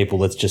those people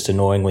that's just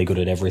annoyingly good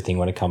at everything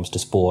when it comes to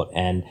sport.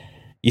 And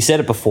you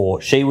said it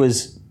before, she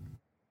was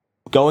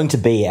going to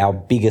be our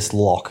biggest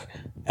lock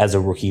as a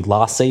rookie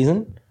last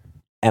season.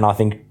 And I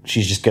think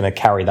she's just going to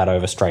carry that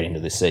over straight into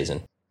this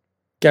season.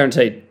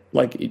 Guaranteed.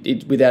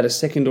 Without a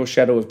second or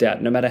shadow of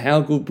doubt. No matter how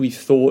good we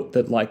thought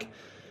that, Eilish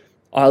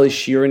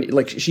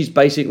Sheeran, she's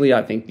basically,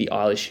 I think, the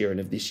Eilish Sheeran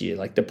of this year.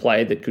 The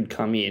player that could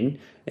come in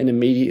and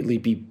immediately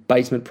be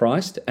basement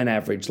priced and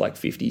average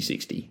 50,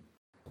 60.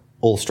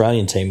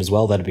 All-Australian team as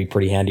well. That'd be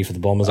pretty handy for the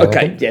Bombers.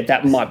 Okay, yeah,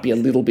 that might be a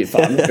little bit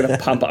far. I'm not going to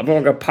pump her. I'm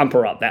not going to pump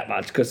her up that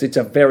much because it's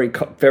a very,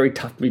 very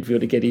tough midfield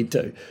to get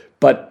into.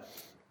 But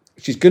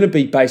she's going to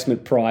be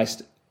basement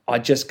priced. I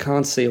just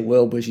can't see a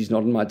world where she's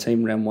not in my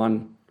team round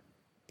 1.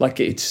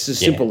 It's as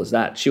simple as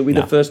that. She'll be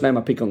the first name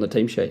I pick on the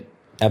team sheet.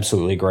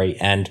 Absolutely agree.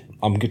 And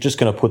I'm just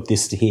going to put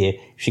this to here.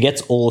 If she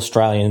gets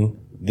All-Australian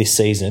this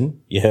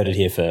season, you heard it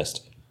here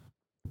first.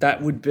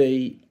 That would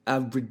be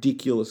a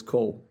ridiculous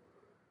call.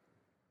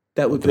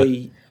 That would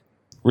be...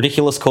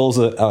 Ridiculous calls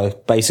are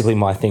basically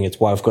my thing. It's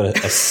why I've got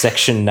a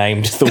section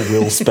named the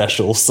Will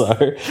Special. So,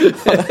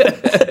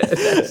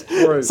 That's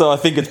true. So I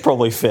think it's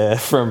probably fair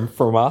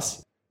from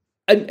us.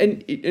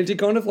 And to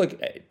kind of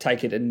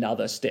take it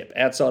another step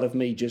outside of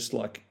me just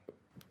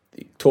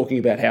talking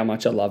about how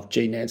much I love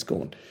G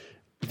Nanscorn.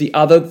 The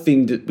other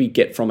thing that we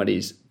get from it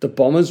is the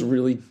Bombers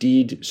really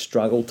did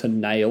struggle to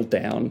nail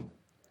down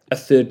a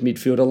third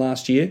midfielder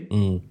last year.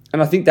 And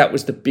I think that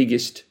was the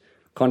biggest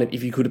kind of,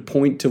 if you could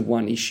point to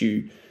one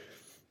issue,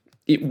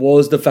 it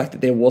was the fact that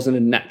there wasn't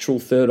a natural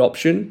third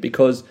option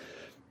because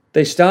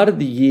they started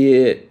the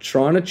year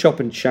trying to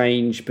chop and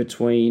change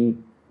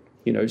between,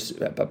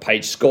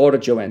 Paige Scott or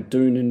Joanne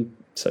Doonan.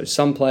 So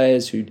some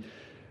players who'd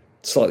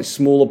slightly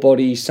smaller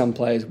bodies, some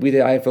players with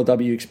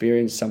AFLW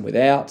experience, some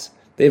without.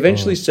 They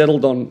eventually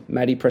settled on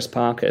Maddie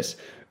Press-Parkis.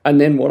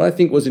 And then what I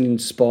think was an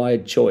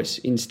inspired choice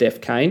in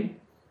Steph Kane,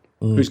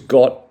 who's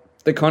got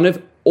the kind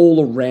of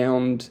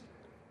all-around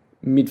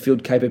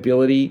midfield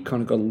capability,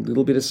 kind of got a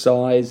little bit of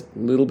size, a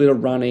little bit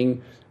of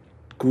running,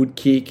 good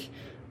kick.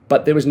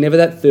 But there was never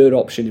that third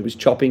option. It was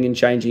chopping and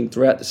changing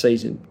throughout the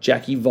season.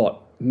 Jackie Vott,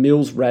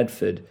 Mills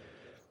Radford.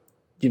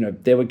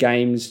 There were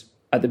games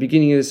at the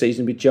beginning of the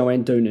season with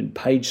Joanne Doonan.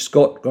 Paige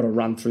Scott got a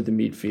run through the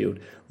midfield.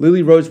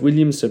 Lily Rose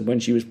Williamson, when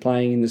she was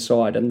playing in the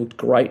side and looked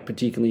great,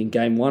 particularly in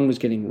game one, was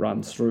getting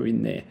run through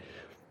in there.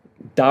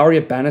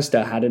 Daria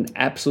Bannister had an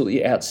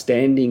absolutely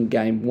outstanding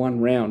game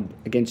one round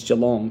against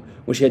Geelong,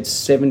 where she had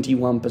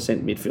 71%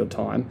 midfield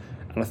time,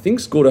 and I think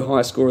scored a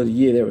high score of the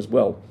year there as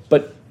well.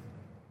 But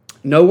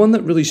no one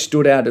that really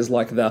stood out as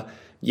like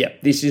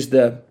this is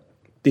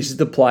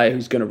the player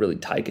who's going to really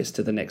take us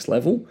to the next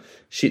level.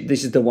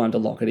 This is the one to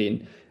lock it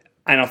in.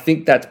 And I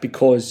think that's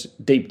because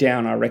deep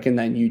down, I reckon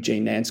they knew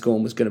Jean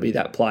Nanscorn was going to be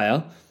that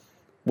player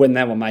when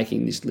they were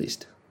making this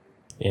list.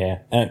 Yeah,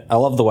 and I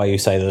love the way you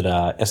say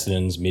that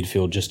Essendon's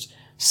midfield just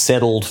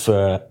settled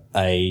for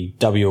a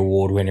W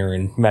Award winner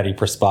in Maddie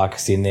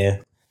Prespakis in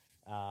there.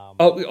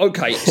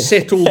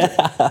 Settled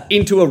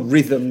into a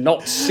rhythm,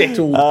 not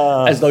settled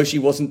as though she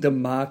wasn't the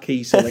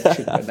marquee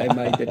selection when they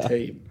made the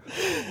team.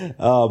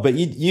 But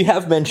you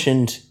have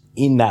mentioned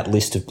in that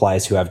list of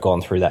players who have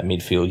gone through that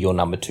midfield, your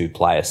number 2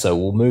 player. So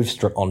we'll move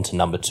on to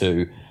number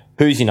 2.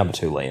 Who's your number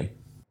 2, Liam?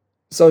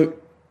 So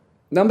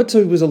number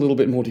 2 was a little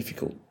bit more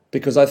difficult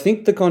because I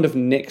think the kind of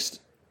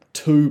next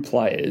 2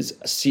 players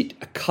sit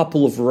a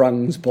couple of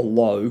rungs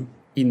below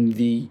in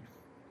the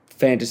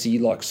fantasy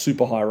like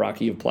super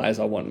hierarchy of players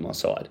I want on my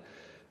side.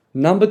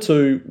 Number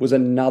 2 was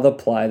another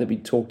player that we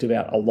talked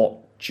about a lot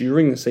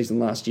during the season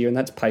last year, and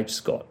that's Paige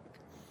Scott,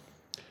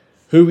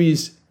 who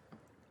is,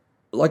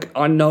 like,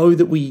 I know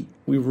that we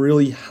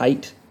really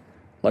hate,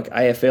 like,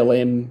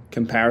 AFLM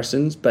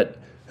comparisons, but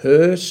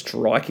her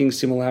striking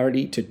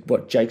similarity to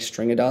what Jake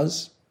Stringer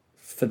does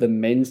for the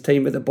men's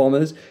team of the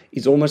Bombers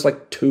is almost,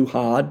 like, too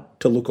hard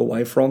to look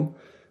away from.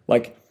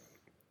 Like,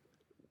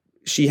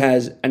 she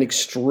has an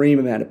extreme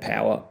amount of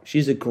power.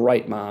 She's a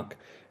great mark.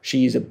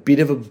 She is a bit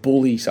of a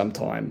bully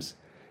sometimes.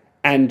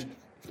 And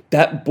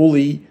that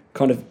bully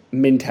kind of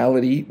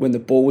mentality when the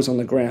ball was on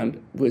the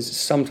ground was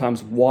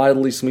sometimes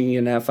wildly swinging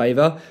in our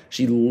favour.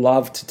 She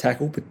loved to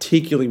tackle,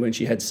 particularly when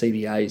she had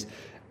CBAs.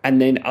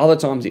 And then other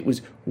times it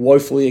was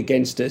woefully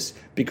against us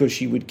because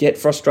she would get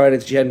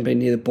frustrated that she hadn't been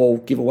near the ball,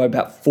 give away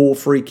about 4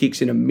 free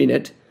kicks in a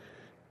minute.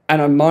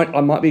 And I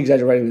might be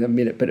exaggerating with a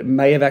minute, but it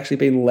may have actually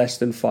been less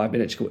than 5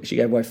 minutes. She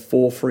gave away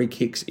 4 free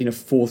kicks in a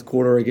fourth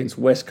quarter against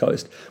West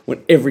Coast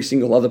when every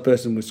single other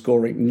person was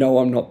scoring. No,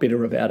 I'm not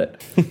bitter about it.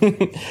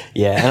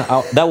 Yeah,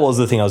 and that was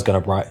the thing I was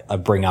going to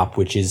bring up,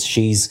 which is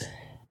she's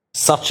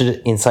such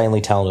an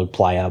insanely talented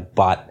player,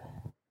 but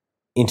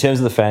in terms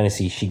of the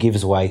fantasy, she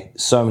gives away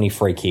so many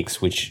free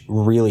kicks, which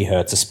really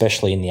hurts,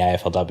 especially in the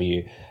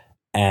AFLW.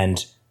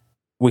 And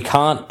we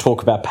can't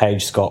talk about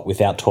Paige Scott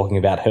without talking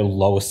about her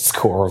lowest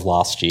score of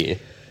last year.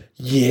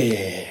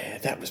 Yeah,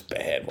 that was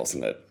bad,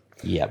 wasn't it?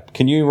 Yep.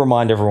 Can you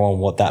remind everyone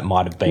what that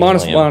might have been?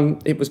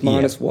 -1. It was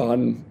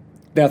 -1.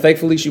 Now,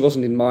 thankfully, she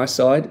wasn't in my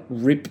side.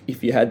 Rip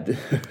if you had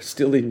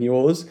still in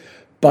yours.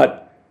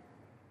 But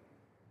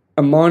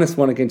a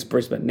 -1 against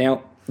Brisbane.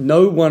 Now,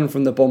 no one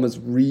from the Bombers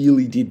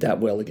really did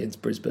that well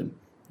against Brisbane.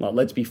 Like,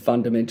 let's be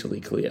fundamentally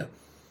clear.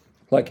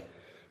 Like,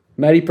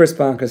 Maddie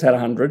Prespakis had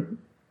 100,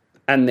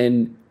 and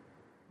then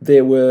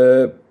there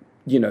were,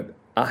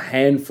 a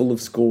handful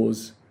of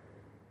scores.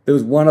 There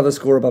was one other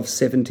score above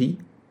 70,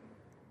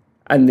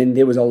 and then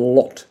there was a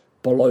lot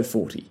below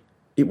 40.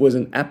 It was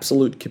an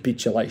absolute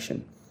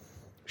capitulation.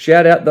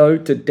 Shout out, though,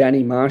 to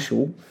Danny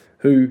Marshall,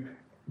 who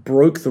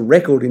broke the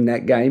record in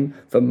that game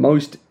for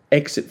most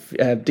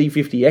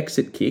D50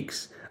 exit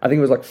kicks. I think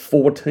it was like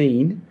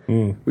 14,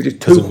 which is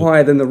too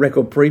higher than the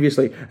record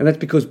previously, and that's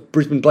because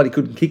Brisbane bloody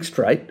couldn't kick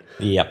straight.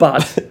 Yep.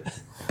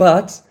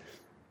 But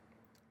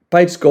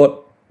Paige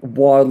Scott,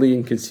 wildly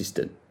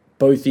inconsistent,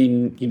 both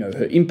in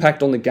her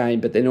impact on the game,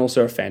 but then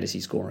also her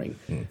fantasy scoring.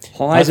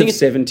 Highs of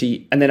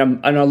 70, and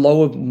then a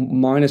low of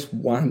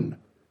 -1.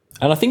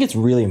 And I think it's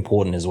really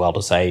important as well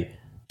to say,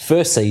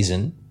 first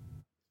season,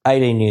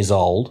 18 years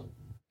old,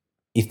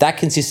 if that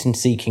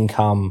consistency can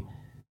come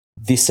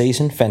this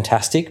season,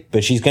 fantastic,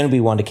 but she's going to be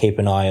one to keep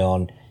an eye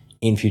on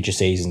in future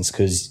seasons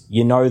because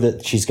you know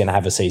that she's going to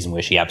have a season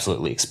where she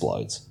absolutely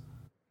explodes.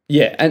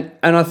 Yeah,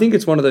 and I think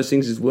it's one of those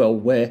things as well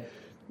where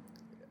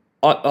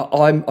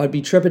I'd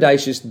be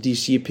trepidatious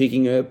this year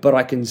picking her, but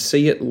I can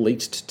see at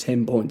least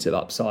 10 points of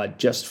upside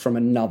just from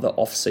another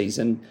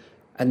off-season,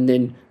 and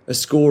then a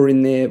score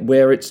in there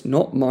where it's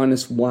not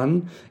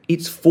 -1,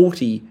 it's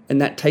 40, and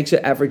that takes her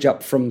average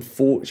up from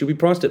 4. She'll be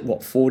priced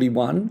at,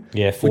 41?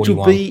 Yeah, 41. Which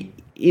will be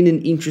in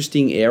an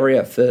interesting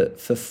area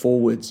for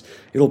forwards.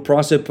 It'll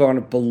price her kind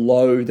of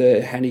below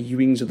the Hannah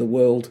Ewings of the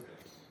world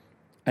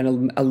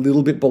and a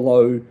little bit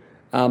below,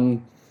 oh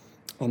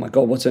my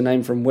God, what's her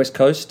name from West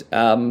Coast?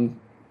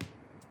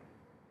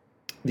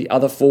 The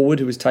other forward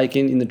who was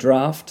taken in the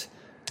draft.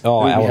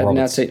 Oh, Ella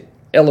Roberts.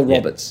 Ella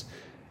Roberts.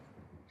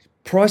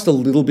 Priced a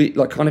little bit,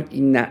 like kind of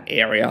in that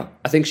area.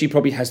 I think she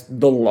probably has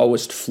the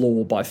lowest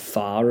floor by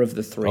far of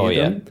the three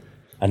of them.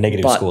 A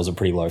negative score is a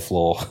pretty low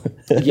floor.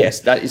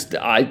 Yes, that is.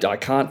 I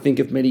can't think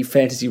of many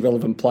fantasy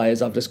relevant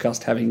players I've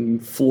discussed having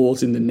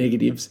floors in the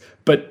negatives,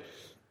 but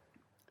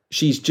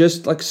she's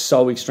just like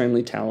so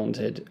extremely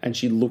talented, and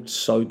she looked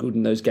so good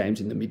in those games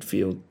in the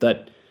midfield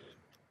that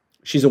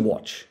she's a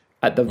watch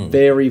at the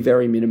very,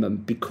 very minimum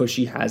because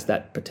she has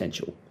that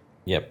potential.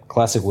 Yep,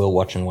 classic Will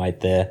watch and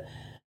wait there.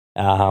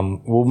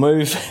 We'll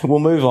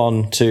move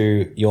on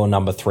to your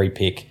number 3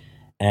 pick,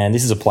 and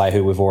this is a player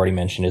who we've already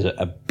mentioned is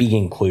a big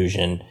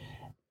inclusion,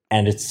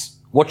 and it's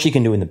what she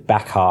can do in the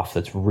back half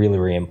that's really,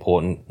 really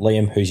important.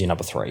 Liam, who's your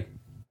number 3?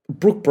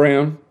 Brooke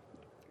Brown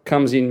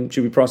comes in,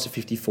 she'll be priced at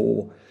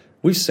 54.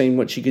 We've seen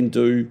what she can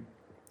do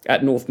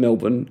at North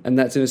Melbourne, and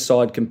that's in a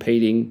side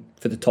competing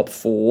for the top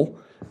 4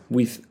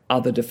 with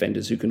other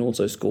defenders who can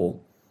also score.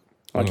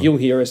 Like you'll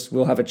hear us,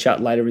 we'll have a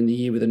chat later in the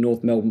year with a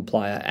North Melbourne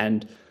player,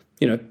 and,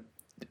 you know,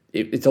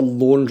 it's a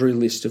laundry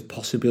list of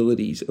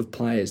possibilities of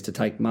players to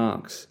take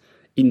marks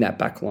in that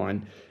back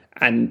line.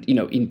 And, you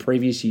know, in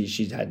previous years,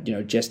 she'd had, you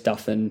know, Jess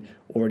Duffin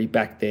already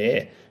back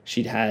there.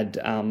 She'd had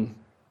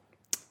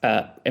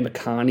Emma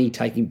Carney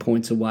taking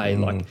points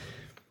away.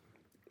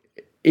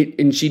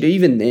 And she'd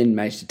even then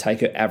managed to take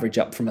her average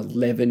up from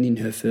 11 in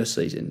her first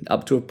season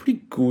up to a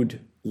pretty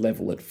good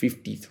level at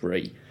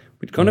 53,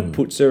 which kind of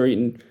puts her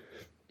in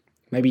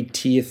maybe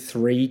tier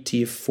 3,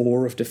 tier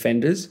 4 of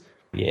defenders.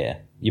 Yeah.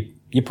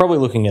 You're probably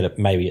looking at it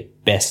maybe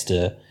at best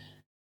a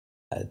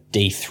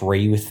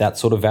D3 with that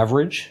sort of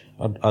average,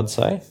 I'd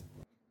say.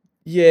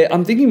 Yeah,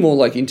 I'm thinking more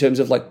like in terms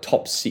of like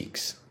top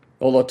 6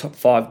 or like top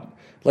 5.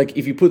 Like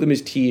if you put them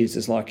as tiers,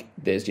 there's like,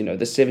 there's, you know,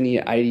 the 70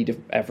 or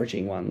 80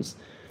 averaging ones.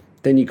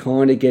 Then you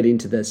kind of get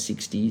into the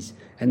 60s,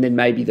 and then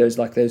maybe those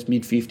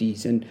mid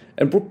 50s. And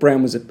Brooke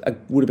Brown would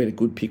have been a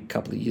good pick a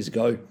couple of years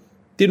ago.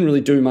 Didn't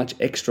really do much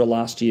extra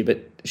last year,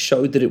 but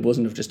showed that it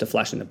wasn't just a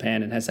flash in the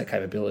pan and has that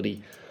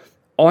capability.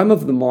 I'm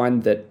of the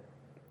mind that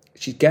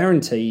she's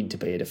guaranteed to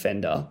be a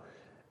defender,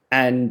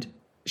 and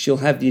she'll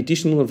have the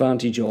additional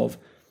advantage of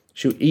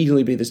she'll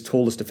easily be the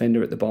tallest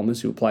defender at the Bombers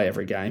who will play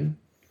every game.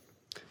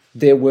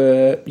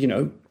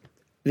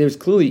 There's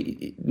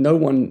clearly no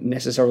one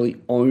necessarily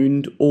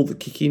owned all the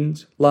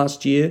kick-ins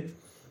last year.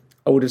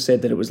 I would have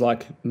said that it was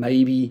like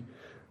maybe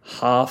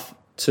half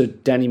to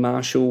Danny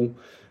Marshall,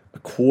 a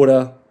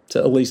quarter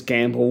to Elise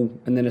Gamble,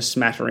 and then a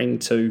smattering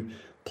to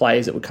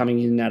players that were coming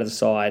in and out of the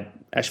side,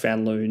 Ash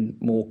Van Loon,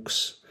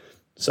 Morks,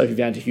 Sophie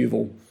Van der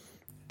Heuvel.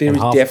 There is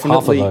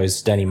definitely half of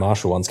those Danny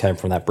Marshall ones came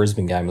from that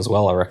Brisbane game as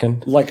well, I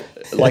reckon.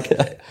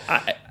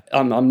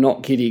 I'm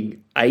not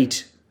kidding.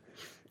 8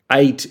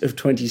 of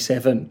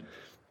 27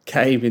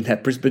 came in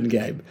that Brisbane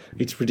game.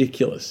 It's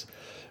ridiculous.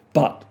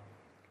 But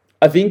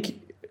I think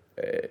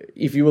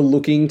if you were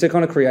looking to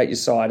kind of create your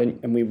side,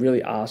 and we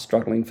really are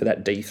struggling for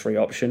that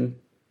D3 option,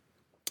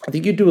 I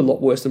think you'd do a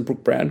lot worse than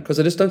Brooke Brown, because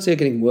I just don't see it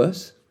getting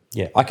worse.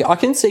 Yeah, I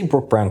can see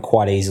Brooke Brown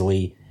quite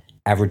easily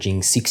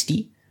averaging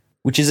 60,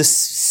 which is a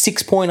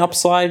 6-point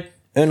upside,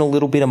 earn a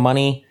little bit of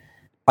money.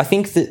 I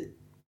think that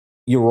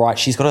you're right.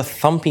 She's got a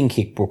thumping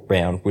kick, Brooke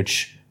Brown,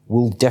 which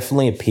will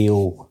definitely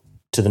appeal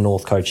to the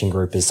North coaching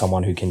group as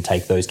someone who can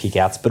take those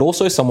kick-outs, but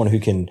also someone who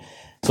can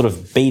sort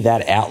of be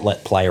that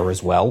outlet player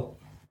as well.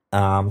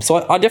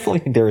 So I definitely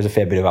think there is a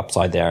fair bit of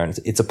upside there, and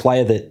it's a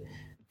player that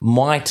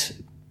might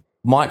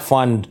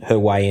find her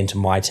way into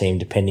my team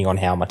depending on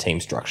how my team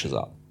structures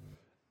up.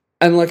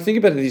 And like, think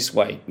about it this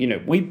way, you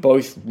know, we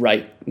both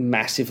rate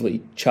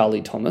massively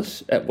Charlie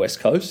Thomas at West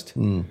Coast.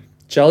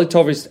 Charlie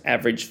Thomas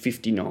averaged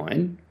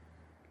 59.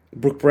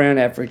 Brooke Brown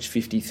averaged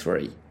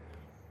 53.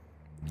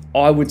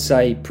 I would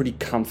say pretty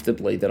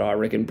comfortably that I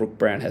reckon Brooke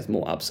Brown has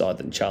more upside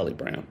than Charlie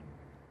Brown.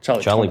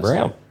 Charlie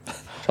Brown.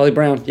 Charlie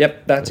Brown.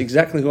 Yep, that's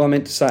exactly who I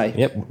meant to say.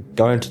 Yep,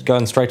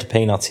 going straight to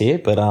peanuts here,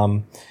 but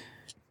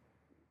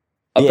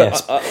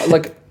yes.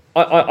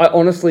 I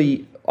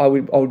honestly, I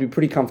would be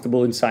pretty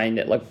comfortable in saying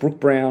that, like, Brooke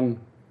Brown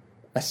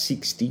a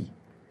 60,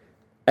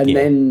 and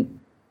then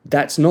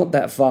that's not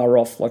that far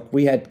off. Like,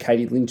 we had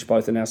Katie Lynch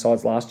both in our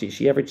sides last year.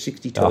 She averaged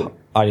 62. Oh,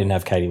 I didn't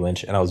have Katie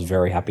Lynch, and I was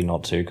very happy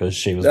not to, because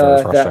she was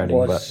very frustrating.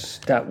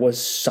 That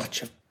was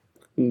such a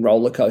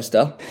roller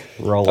coaster.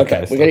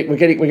 Okay, we're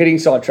getting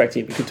sidetracked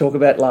here. We could talk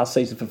about last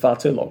season for far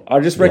too long. I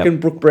just reckon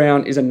Brooke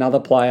Brown is another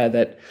player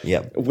that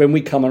when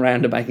we come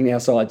around to making our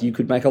side, you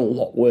could make a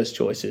lot worse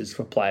choices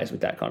for players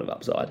with that kind of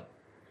upside.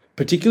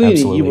 Particularly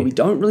in a year where we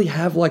don't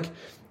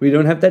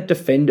have that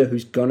defender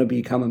who's going to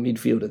become a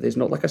midfielder. There's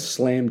not like a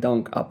slam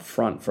dunk up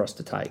front for us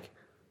to take.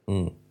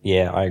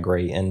 Yeah, I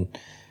agree. And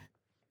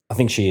I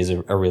think she is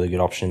a really good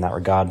option in that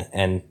regard.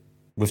 And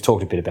we've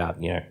talked a bit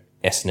about, you know,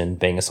 Essendon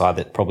being a side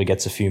that probably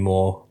gets a few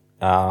more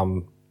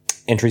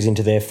entries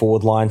into their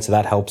forward line, so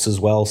that helps as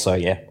well. So,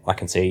 yeah, I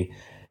can see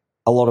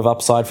a lot of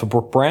upside for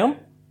Brooke Brown.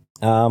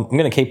 I'm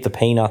going to keep the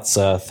peanuts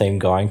theme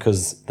going,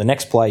 because the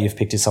next player you've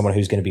picked is someone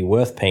who's going to be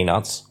worth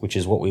peanuts, which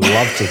is what we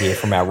love to hear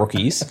from our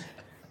rookies.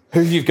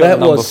 Who you've got at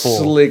number 4. That was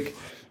slick.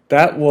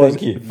 That was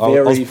Thank you. very,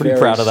 I was pretty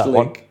proud of that slick.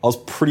 one. I was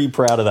pretty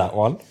proud of that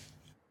one.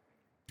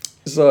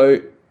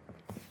 So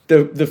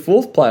the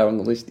fourth player on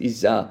the list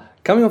is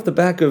coming off the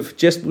back of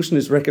Jess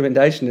Wuetschner's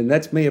recommendation, and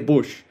that's Mia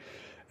Bush.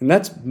 And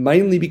that's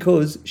mainly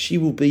because she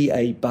will be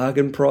a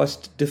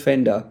bargain-priced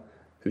defender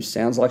who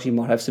sounds like she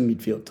might have some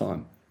midfield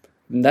time.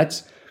 And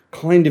that's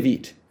kind of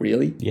it,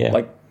 really.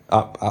 Yeah,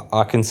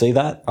 I can see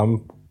that.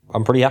 I'm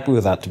pretty happy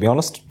with that, to be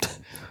honest.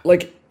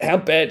 like, how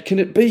bad can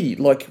it be?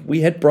 Like,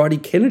 we had Bridie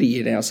Kennedy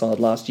in our side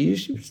last year.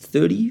 She was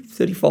 30,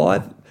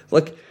 35.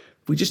 Like,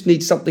 we just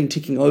need something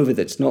ticking over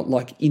that's not,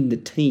 like, in the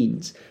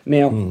teens.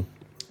 Now,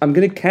 I'm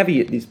going to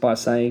caveat this by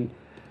saying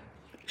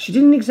she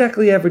didn't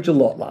exactly average a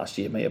lot last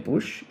year, Mia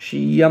Bush.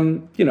 She,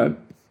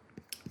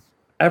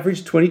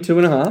 averaged 22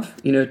 and a half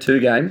in her 2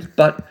 games.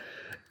 But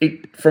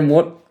from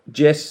what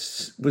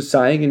Jess was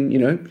saying,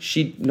 and,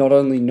 she'd not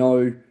only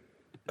know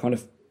kind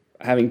of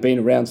having been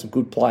around some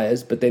good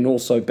players, but then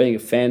also being a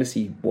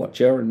fantasy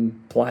watcher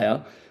and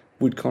player,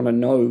 would kind of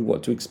know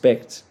what to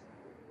expect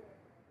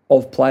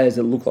of players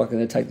that look like they're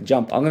going to take the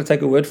jump. I'm going to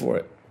take her word for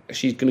it.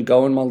 She's going to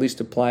go on my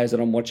list of players that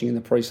I'm watching in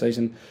the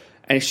preseason.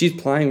 And if she's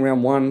playing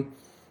round 1,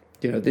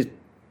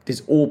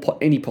 there's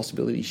any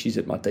possibility she's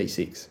at my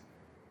D6.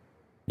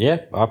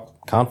 Yeah, I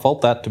can't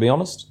fault that, to be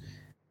honest.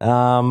 There's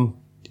not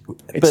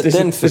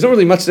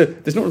really much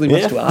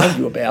to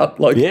argue about.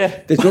 Like,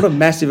 there's not a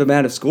massive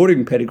amount of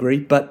scoring pedigree,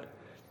 but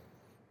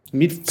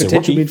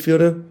potential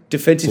midfielder,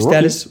 defensive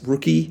status,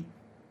 rookie.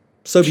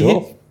 So be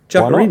it.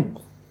 Chuck her in.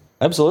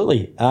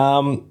 Absolutely.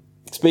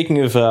 Speaking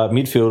of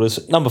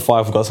midfielders, number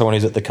 5, we've got someone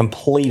who's at the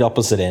complete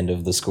opposite end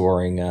of the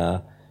scoring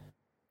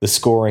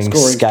scale.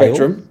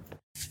 Spectrum.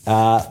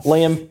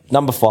 Liam,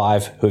 number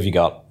 5, who have you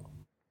got?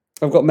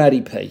 I've got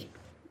Maddie P.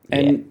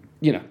 And,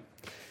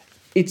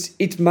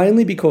 it's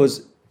mainly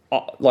because,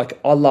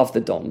 I love the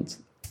Dons,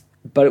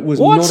 but it was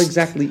not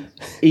exactly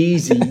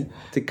easy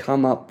to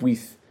come up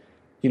with,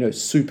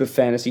 super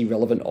fantasy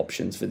relevant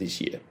options for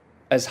this year.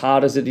 As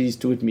hard as it is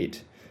to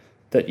admit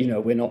that,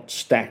 we're not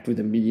stacked with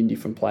a million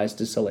different players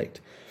to select.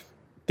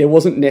 There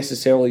wasn't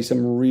necessarily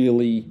some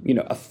really,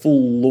 a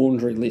full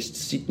laundry list,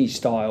 Sydney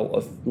style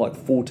of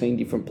 14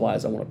 different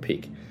players I want to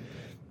pick.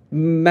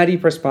 Maddie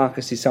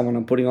Prespakis is someone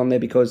I'm putting on there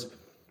because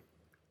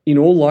in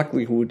all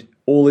likelihood,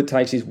 all it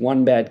takes is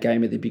one bad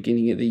game at the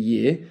beginning of the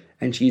year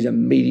and she's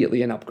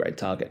immediately an upgrade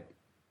target.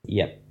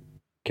 Yep.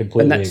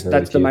 Completely agree. And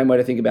that's the main way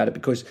to think about it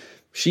because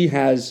she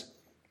has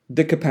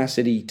the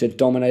capacity to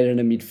dominate in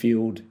a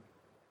midfield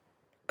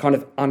kind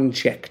of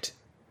unchecked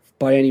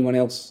by anyone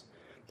else.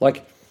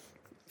 Like,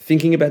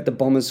 thinking about the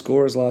Bombers'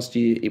 scorers last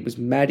year, it was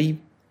Maddie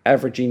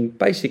averaging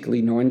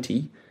basically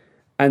 90,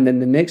 and then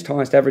the next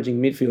highest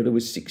averaging midfielder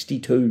was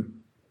 62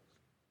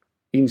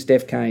 in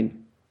Steph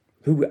Kane,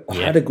 who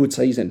had a good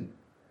season.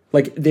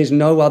 Like, there's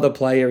no other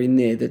player in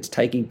there that's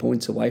taking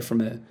points away from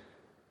her.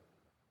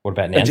 What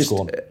about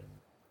Nanscorn?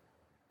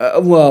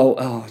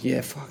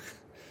 Fuck.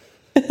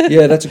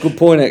 Yeah, that's a good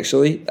point,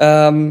 actually.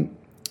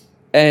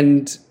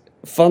 And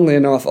funnily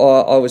enough,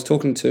 I was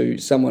talking to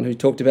someone who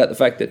talked about the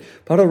fact that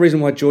part of the reason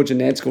why Georgia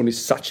Nanscorn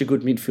is such a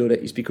good midfielder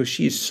is because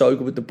she is so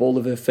good with the ball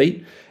of her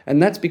feet.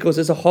 And that's because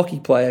as a hockey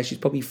player, she's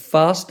probably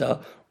faster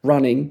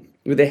running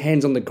with her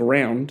hands on the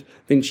ground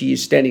than she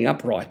is standing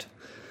upright.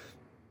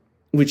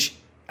 Which,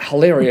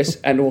 hilarious,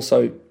 and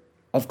also,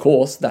 of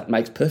course, that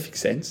makes perfect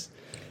sense.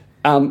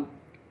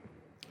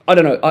 I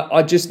don't know.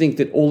 I just think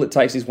that all it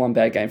takes is one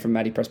bad game from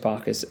Maddie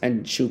Prespakis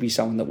and she'll be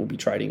someone that we'll be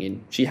trading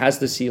in. She has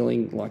the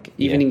ceiling,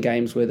 even in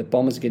games where the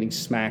Bombers are getting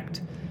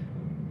smacked,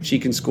 she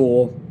can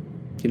score,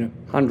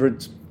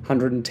 hundreds,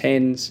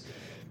 110s.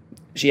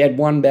 She had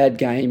one bad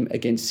game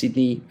against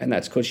Sydney, and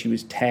that's because she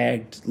was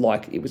tagged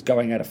like it was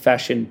going out of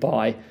fashion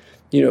by,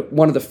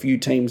 one of the few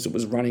teams that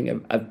was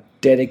running a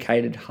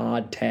dedicated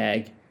hard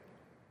tag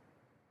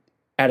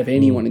out of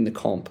anyone in the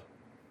comp.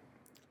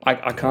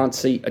 I can't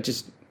see. I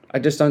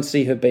just don't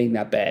see her being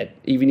that bad.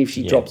 Even if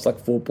she drops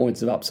 4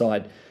 points of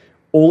upside,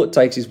 all it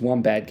takes is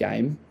one bad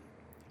game,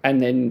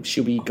 and then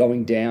she'll be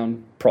going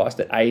down,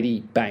 priced at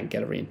 80, bang,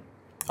 get her in.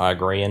 I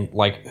agree. And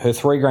her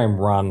 3-game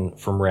run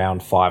from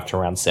round 5 to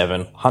round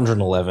 7,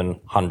 111,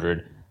 100,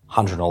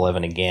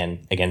 111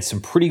 again, against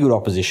some pretty good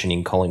opposition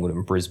in Collingwood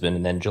and Brisbane,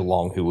 and then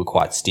Geelong, who were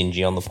quite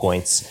stingy on the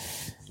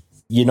points.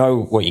 You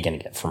know what you're going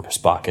to get from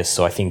Prespakis,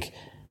 so I think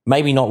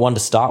maybe not one to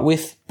start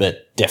with,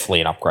 but definitely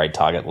an upgrade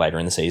target later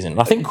in the season.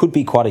 And I think it could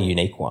be quite a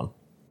unique one.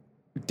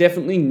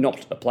 Definitely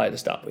not a player to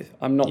start with.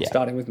 I'm not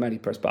starting with Maddie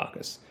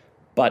Prespakis,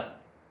 but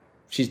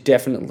she's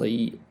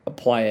definitely a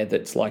player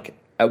that's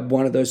at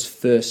one of those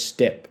first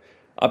step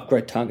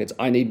upgrade targets.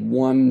 I need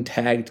one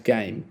tagged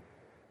game,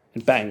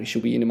 and bang,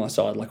 she'll be into my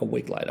side a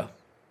week later.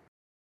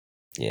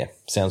 Yeah,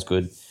 sounds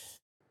good.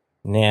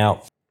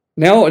 Now,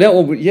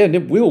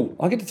 Will,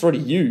 I get to throw to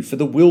you for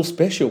the Will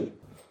special.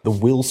 The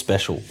Will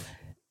special.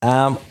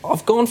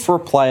 I've gone for a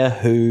player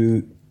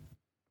who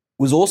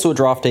was also a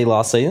draftee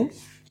last season.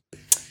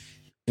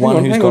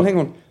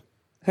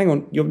 Hang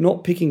on. You're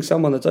not picking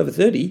someone that's over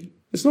 30.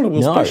 It's not a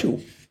Will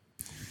special.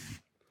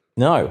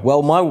 No.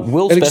 Well, my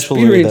Will special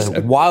are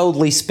the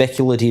wildly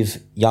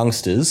speculative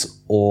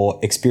youngsters or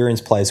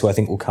experienced players who I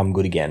think will come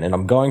good again. And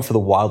I'm going for the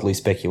wildly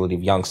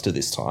speculative youngster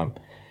this time.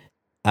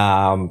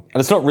 And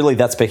it's not really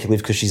that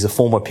speculative because she's a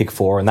former pick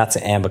 4, and that's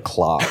Amber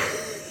Clark.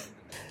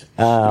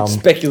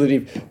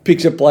 Speculative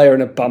picks a player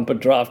in a bumper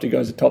draft who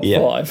goes to top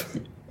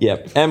 5. Yeah,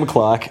 Amber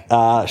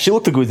Clark. She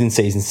looked good in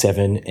season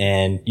 7,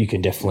 and you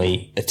can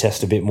definitely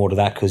attest a bit more to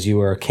that because you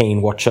were a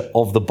keen watcher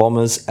of the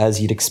Bombers,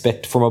 as you'd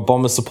expect from a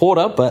Bombers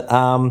supporter. But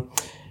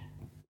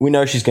we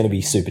know she's going to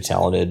be super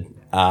talented.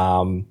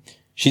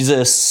 She's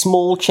a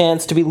small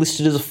chance to be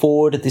listed as a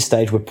forward. At this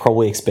stage, we're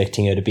probably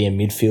expecting her to be a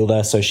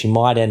midfielder, so she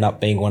might end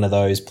up being one of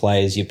those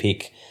players you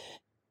pick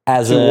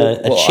as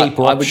a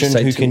cheaper option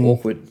who can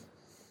awkward.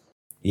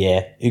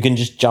 Yeah, who can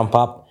just jump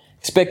up.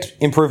 Expect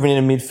improvement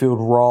in a midfield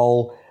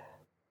role,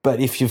 but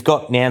if you've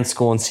got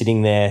Nanscorn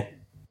sitting there,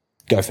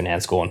 go for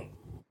Nanscorn.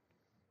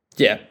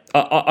 Yeah,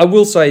 I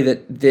will say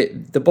that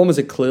the Bombers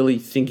are clearly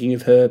thinking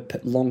of her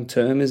long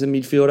term as a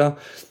midfielder.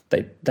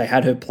 They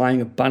had her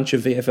playing a bunch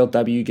of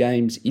AFLW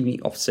games in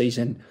the off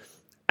season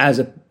as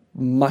a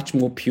much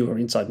more pure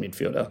inside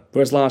midfielder,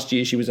 whereas last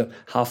year she was a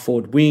half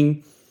forward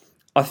wing.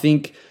 I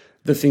think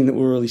the thing that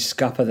will really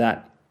scupper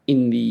that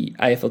in the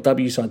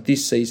AFLW side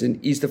this season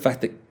is the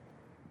fact that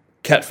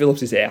Kat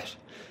Phillips is out,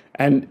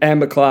 and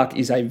Amber Clark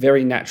is a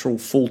very natural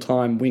full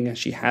time winger.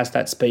 She has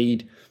that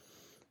speed.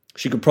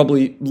 She could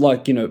probably,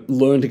 learn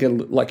to get,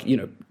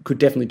 could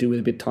definitely do with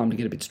a bit of time to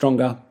get a bit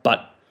stronger,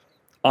 but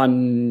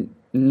I'm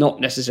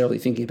not necessarily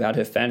thinking about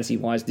her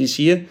fantasy-wise this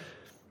year.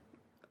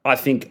 I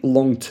think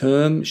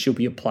long-term, she'll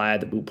be a player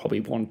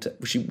that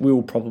she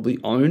will probably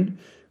own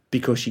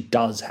because she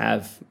does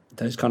have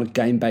those kind of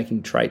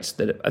game-baking traits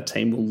that a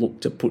team will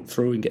look to put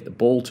through and get the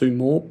ball to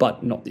more,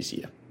 but not this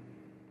year.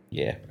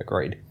 Yeah,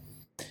 agreed.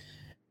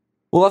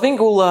 Well, I think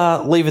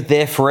we'll leave it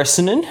there for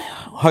Essendon.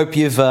 Hope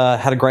you've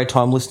had a great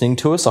time listening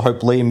to us. I hope,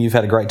 Liam, you've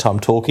had a great time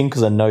talking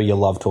because I know you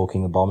love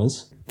talking the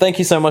Bombers. Thank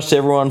you so much to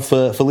everyone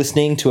for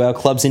listening to our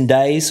Clubs in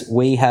Days.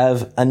 We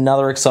have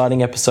another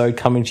exciting episode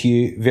coming to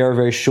you very,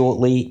 very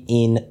shortly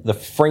in the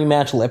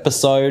Fremantle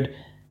episode.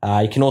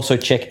 You can also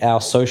check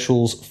our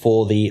socials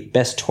for the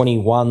best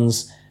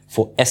 21s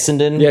for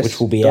Essendon, which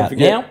will be out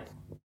now.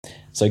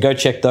 So go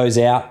check those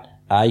out.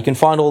 You can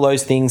find all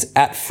those things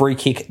at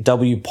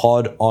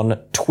FreeKickWPod on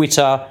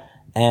Twitter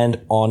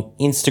and on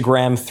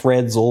Instagram,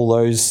 Threads, all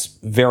those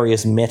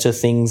various meta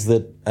things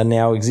that are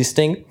now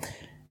existing.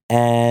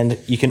 And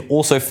you can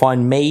also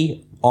find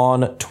me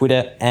on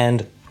Twitter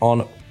and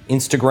on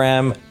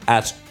Instagram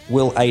at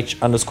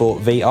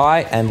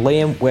WillH_VI. And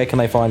Liam, where can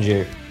they find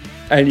you?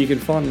 And you can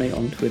find me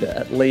on Twitter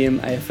at Liam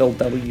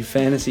AFLW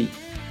Fantasy.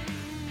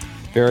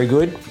 Very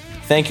good.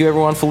 Thank you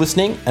everyone for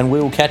listening, and we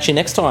will catch you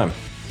next time.